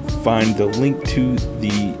can find the link to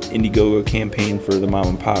the Indiegogo campaign for the Mom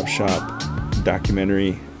and Pop Shop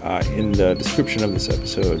documentary in the description of this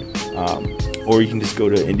episode. Or you can just go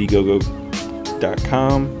to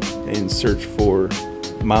Indiegogo.com and search for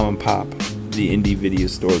Mom and Pop, the indie video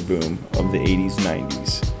store boom of the 80s,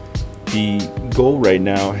 90s. The goal right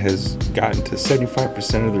now has gotten to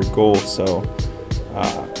 75% of their goal, so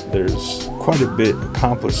there's quite a bit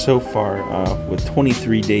accomplished so far with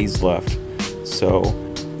 23 days left. So,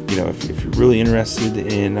 if you're really interested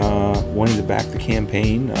in wanting to back the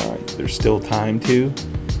campaign, there's still time to.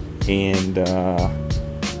 And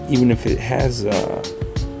even if it has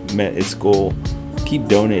met its goal, keep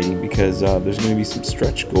donating, because there's going to be some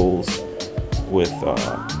stretch goals with,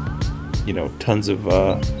 tons of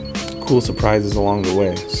cool surprises along the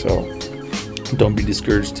way. So don't be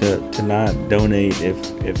discouraged to not donate if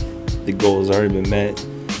the goal has already been met.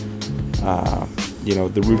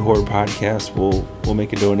 The Root Horror Podcast will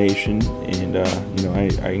make a donation, and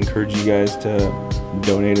I encourage you guys to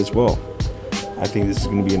donate as well. I think this is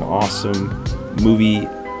going to be an awesome movie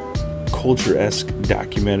culture-esque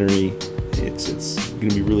documentary. It's going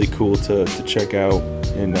to be really cool to check out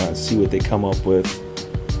and see what they come up with.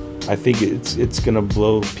 I think it's going to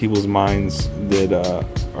blow people's minds that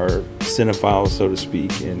are cinephiles, so to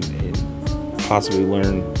speak, and possibly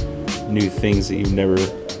learn new things that you've never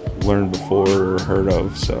learned before or heard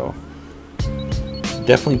of. So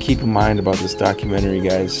definitely keep in mind about this documentary,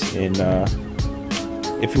 guys. And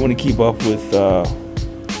if you want to keep up with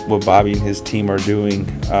what Bobby and his team are doing,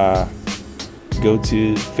 go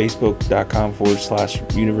to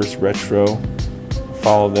facebook.com/Universe Retro.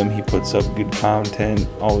 Follow them. He puts up good content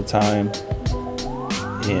all the time.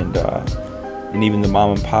 And even the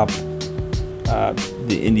Mom and Pop, the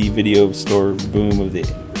indie video store boom of the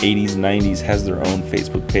 80s and 90s, has their own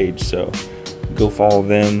Facebook page. So go follow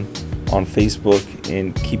them on Facebook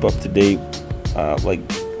and keep up to date. Like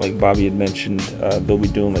Bobby had mentioned, they'll be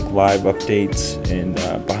doing like live updates and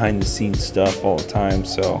behind the scenes stuff all the time.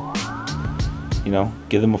 So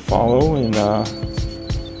give them a follow, and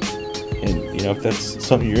if that's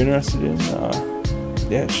something you're interested in,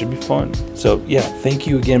 it should be fun. So thank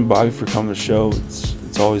you again, Bobby, for coming to the show.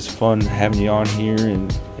 It's always fun having you on here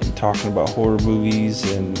and talking about horror movies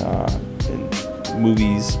and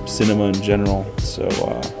movies, cinema in general. So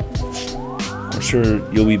I'm sure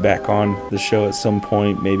you'll be back on the show at some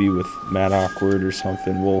point, maybe with Matt Awkward or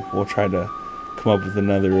something. We'll try to come up with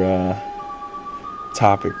another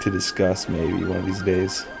topic to discuss maybe one of these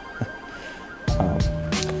days.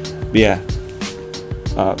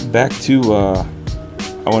 Back to I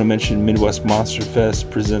want to mention Midwest Monster Fest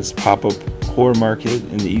presents Pop-Up Horror Market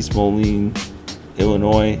in the East Moline,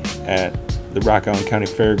 Illinois at the Rock Island County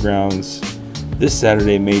Fairgrounds this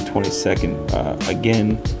Saturday, May 22nd.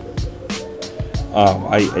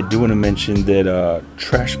 I do want to mention that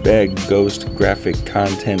Trash Bag Ghost graphic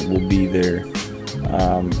content will be there.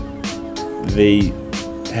 They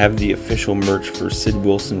have the official merch for Sid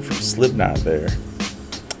Wilson from Slipknot there.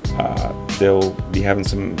 They'll be having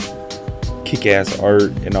some kick-ass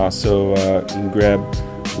art, and also you can grab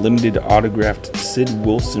limited autographed Sid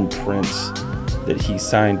Wilson prints that he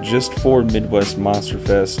signed just for Midwest Monster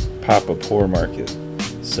Fest Pop-Up Horror Market.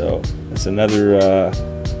 So that's another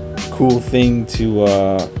cool thing to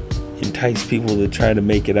entice people to try to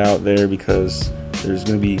make it out there, because there's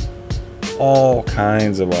going to be all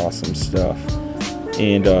kinds of awesome stuff.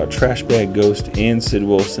 And Trash Bag Ghost and Sid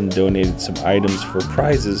Wilson donated some items for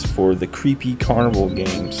prizes for the Creepy Carnival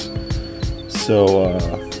games. So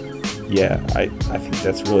I think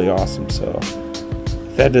that's really awesome. So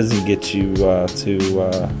if that doesn't get you to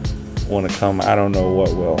want to come, I don't know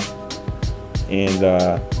what will. And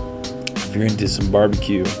if you're into some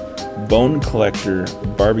barbecue, Bone Collector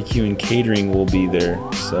Barbecue and Catering will be there.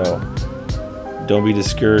 So don't be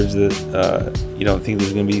discouraged that you don't think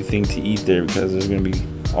there's going to be anything to eat there, because there's going to be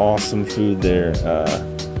awesome food there,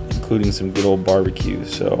 including some good old barbecue.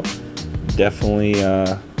 So definitely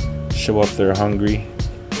show up there hungry,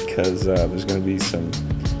 because there's going to be some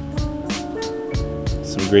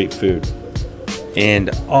great food. And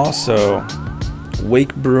also,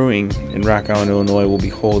 Wake Brewing in Rock Island, Illinois will be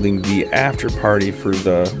holding the after party for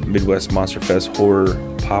the Midwest Monster Fest Horror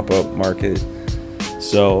Pop-Up Market.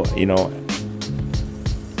 So,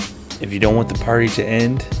 if you don't want the party to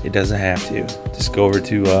end, it doesn't have to. Just go over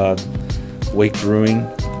to Wake Brewing.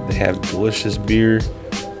 They have delicious beer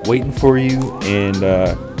waiting for you. And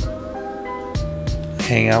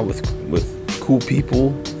hang out with cool people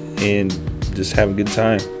and just have a good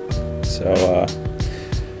time. So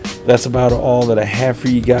that's about all that I have for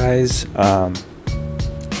you guys. I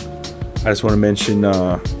just want to mention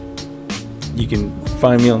you can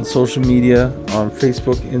find me on social media on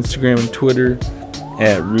Facebook, Instagram, and Twitter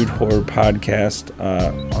at Rude Horror Podcast.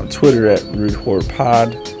 On Twitter at Rude Horror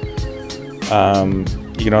Pod.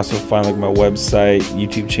 You can also find like my website,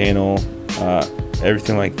 YouTube channel,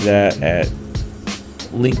 everything like that at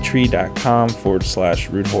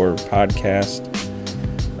linktree.com/Rude Horror Podcast.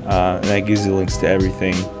 And that gives you links to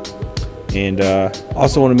everything. And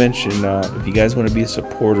also want to mention, if you guys want to be a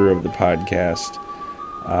supporter of the podcast,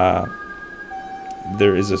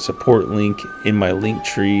 there is a support link in my link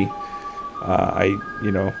tree. I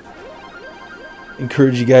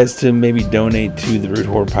encourage you guys to maybe donate to the Rude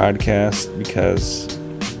Horror Podcast, because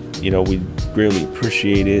we greatly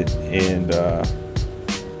appreciate it, and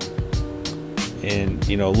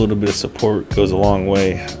a little bit of support goes a long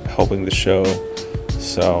way helping the show.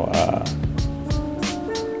 So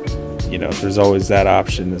there's always that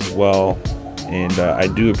option as well. And I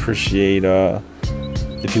do appreciate the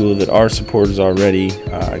people that are supporters already.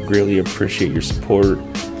 I greatly appreciate your support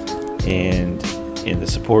and the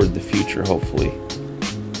support in the future, hopefully.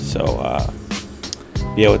 So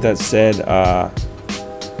with that said,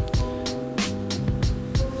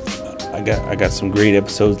 I got some great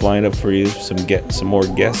episodes lined up for you, some more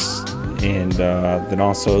guests, and then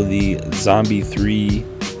also the Zombie 3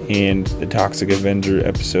 and the Toxic Avenger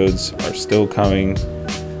episodes are still coming.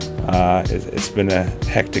 It's been a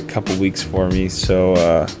hectic couple weeks for me, so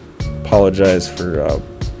apologize for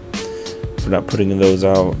not putting those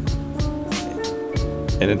out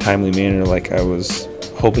in a timely manner like I was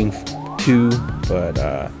hoping to, but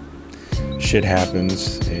shit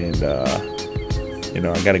happens, and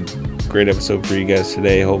I got a great episode for you guys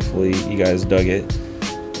today. Hopefully you guys dug it,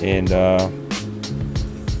 and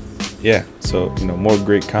so more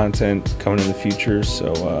great content coming in the future.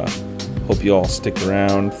 So hope you all stick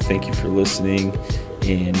around. Thank you for listening,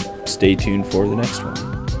 and stay tuned for the next one.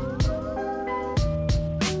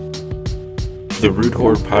 The Rude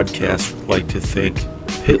Horror Podcast would like to thank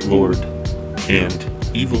Pit Lord and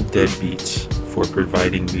Evil Dead Beats for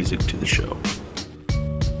providing music to the show.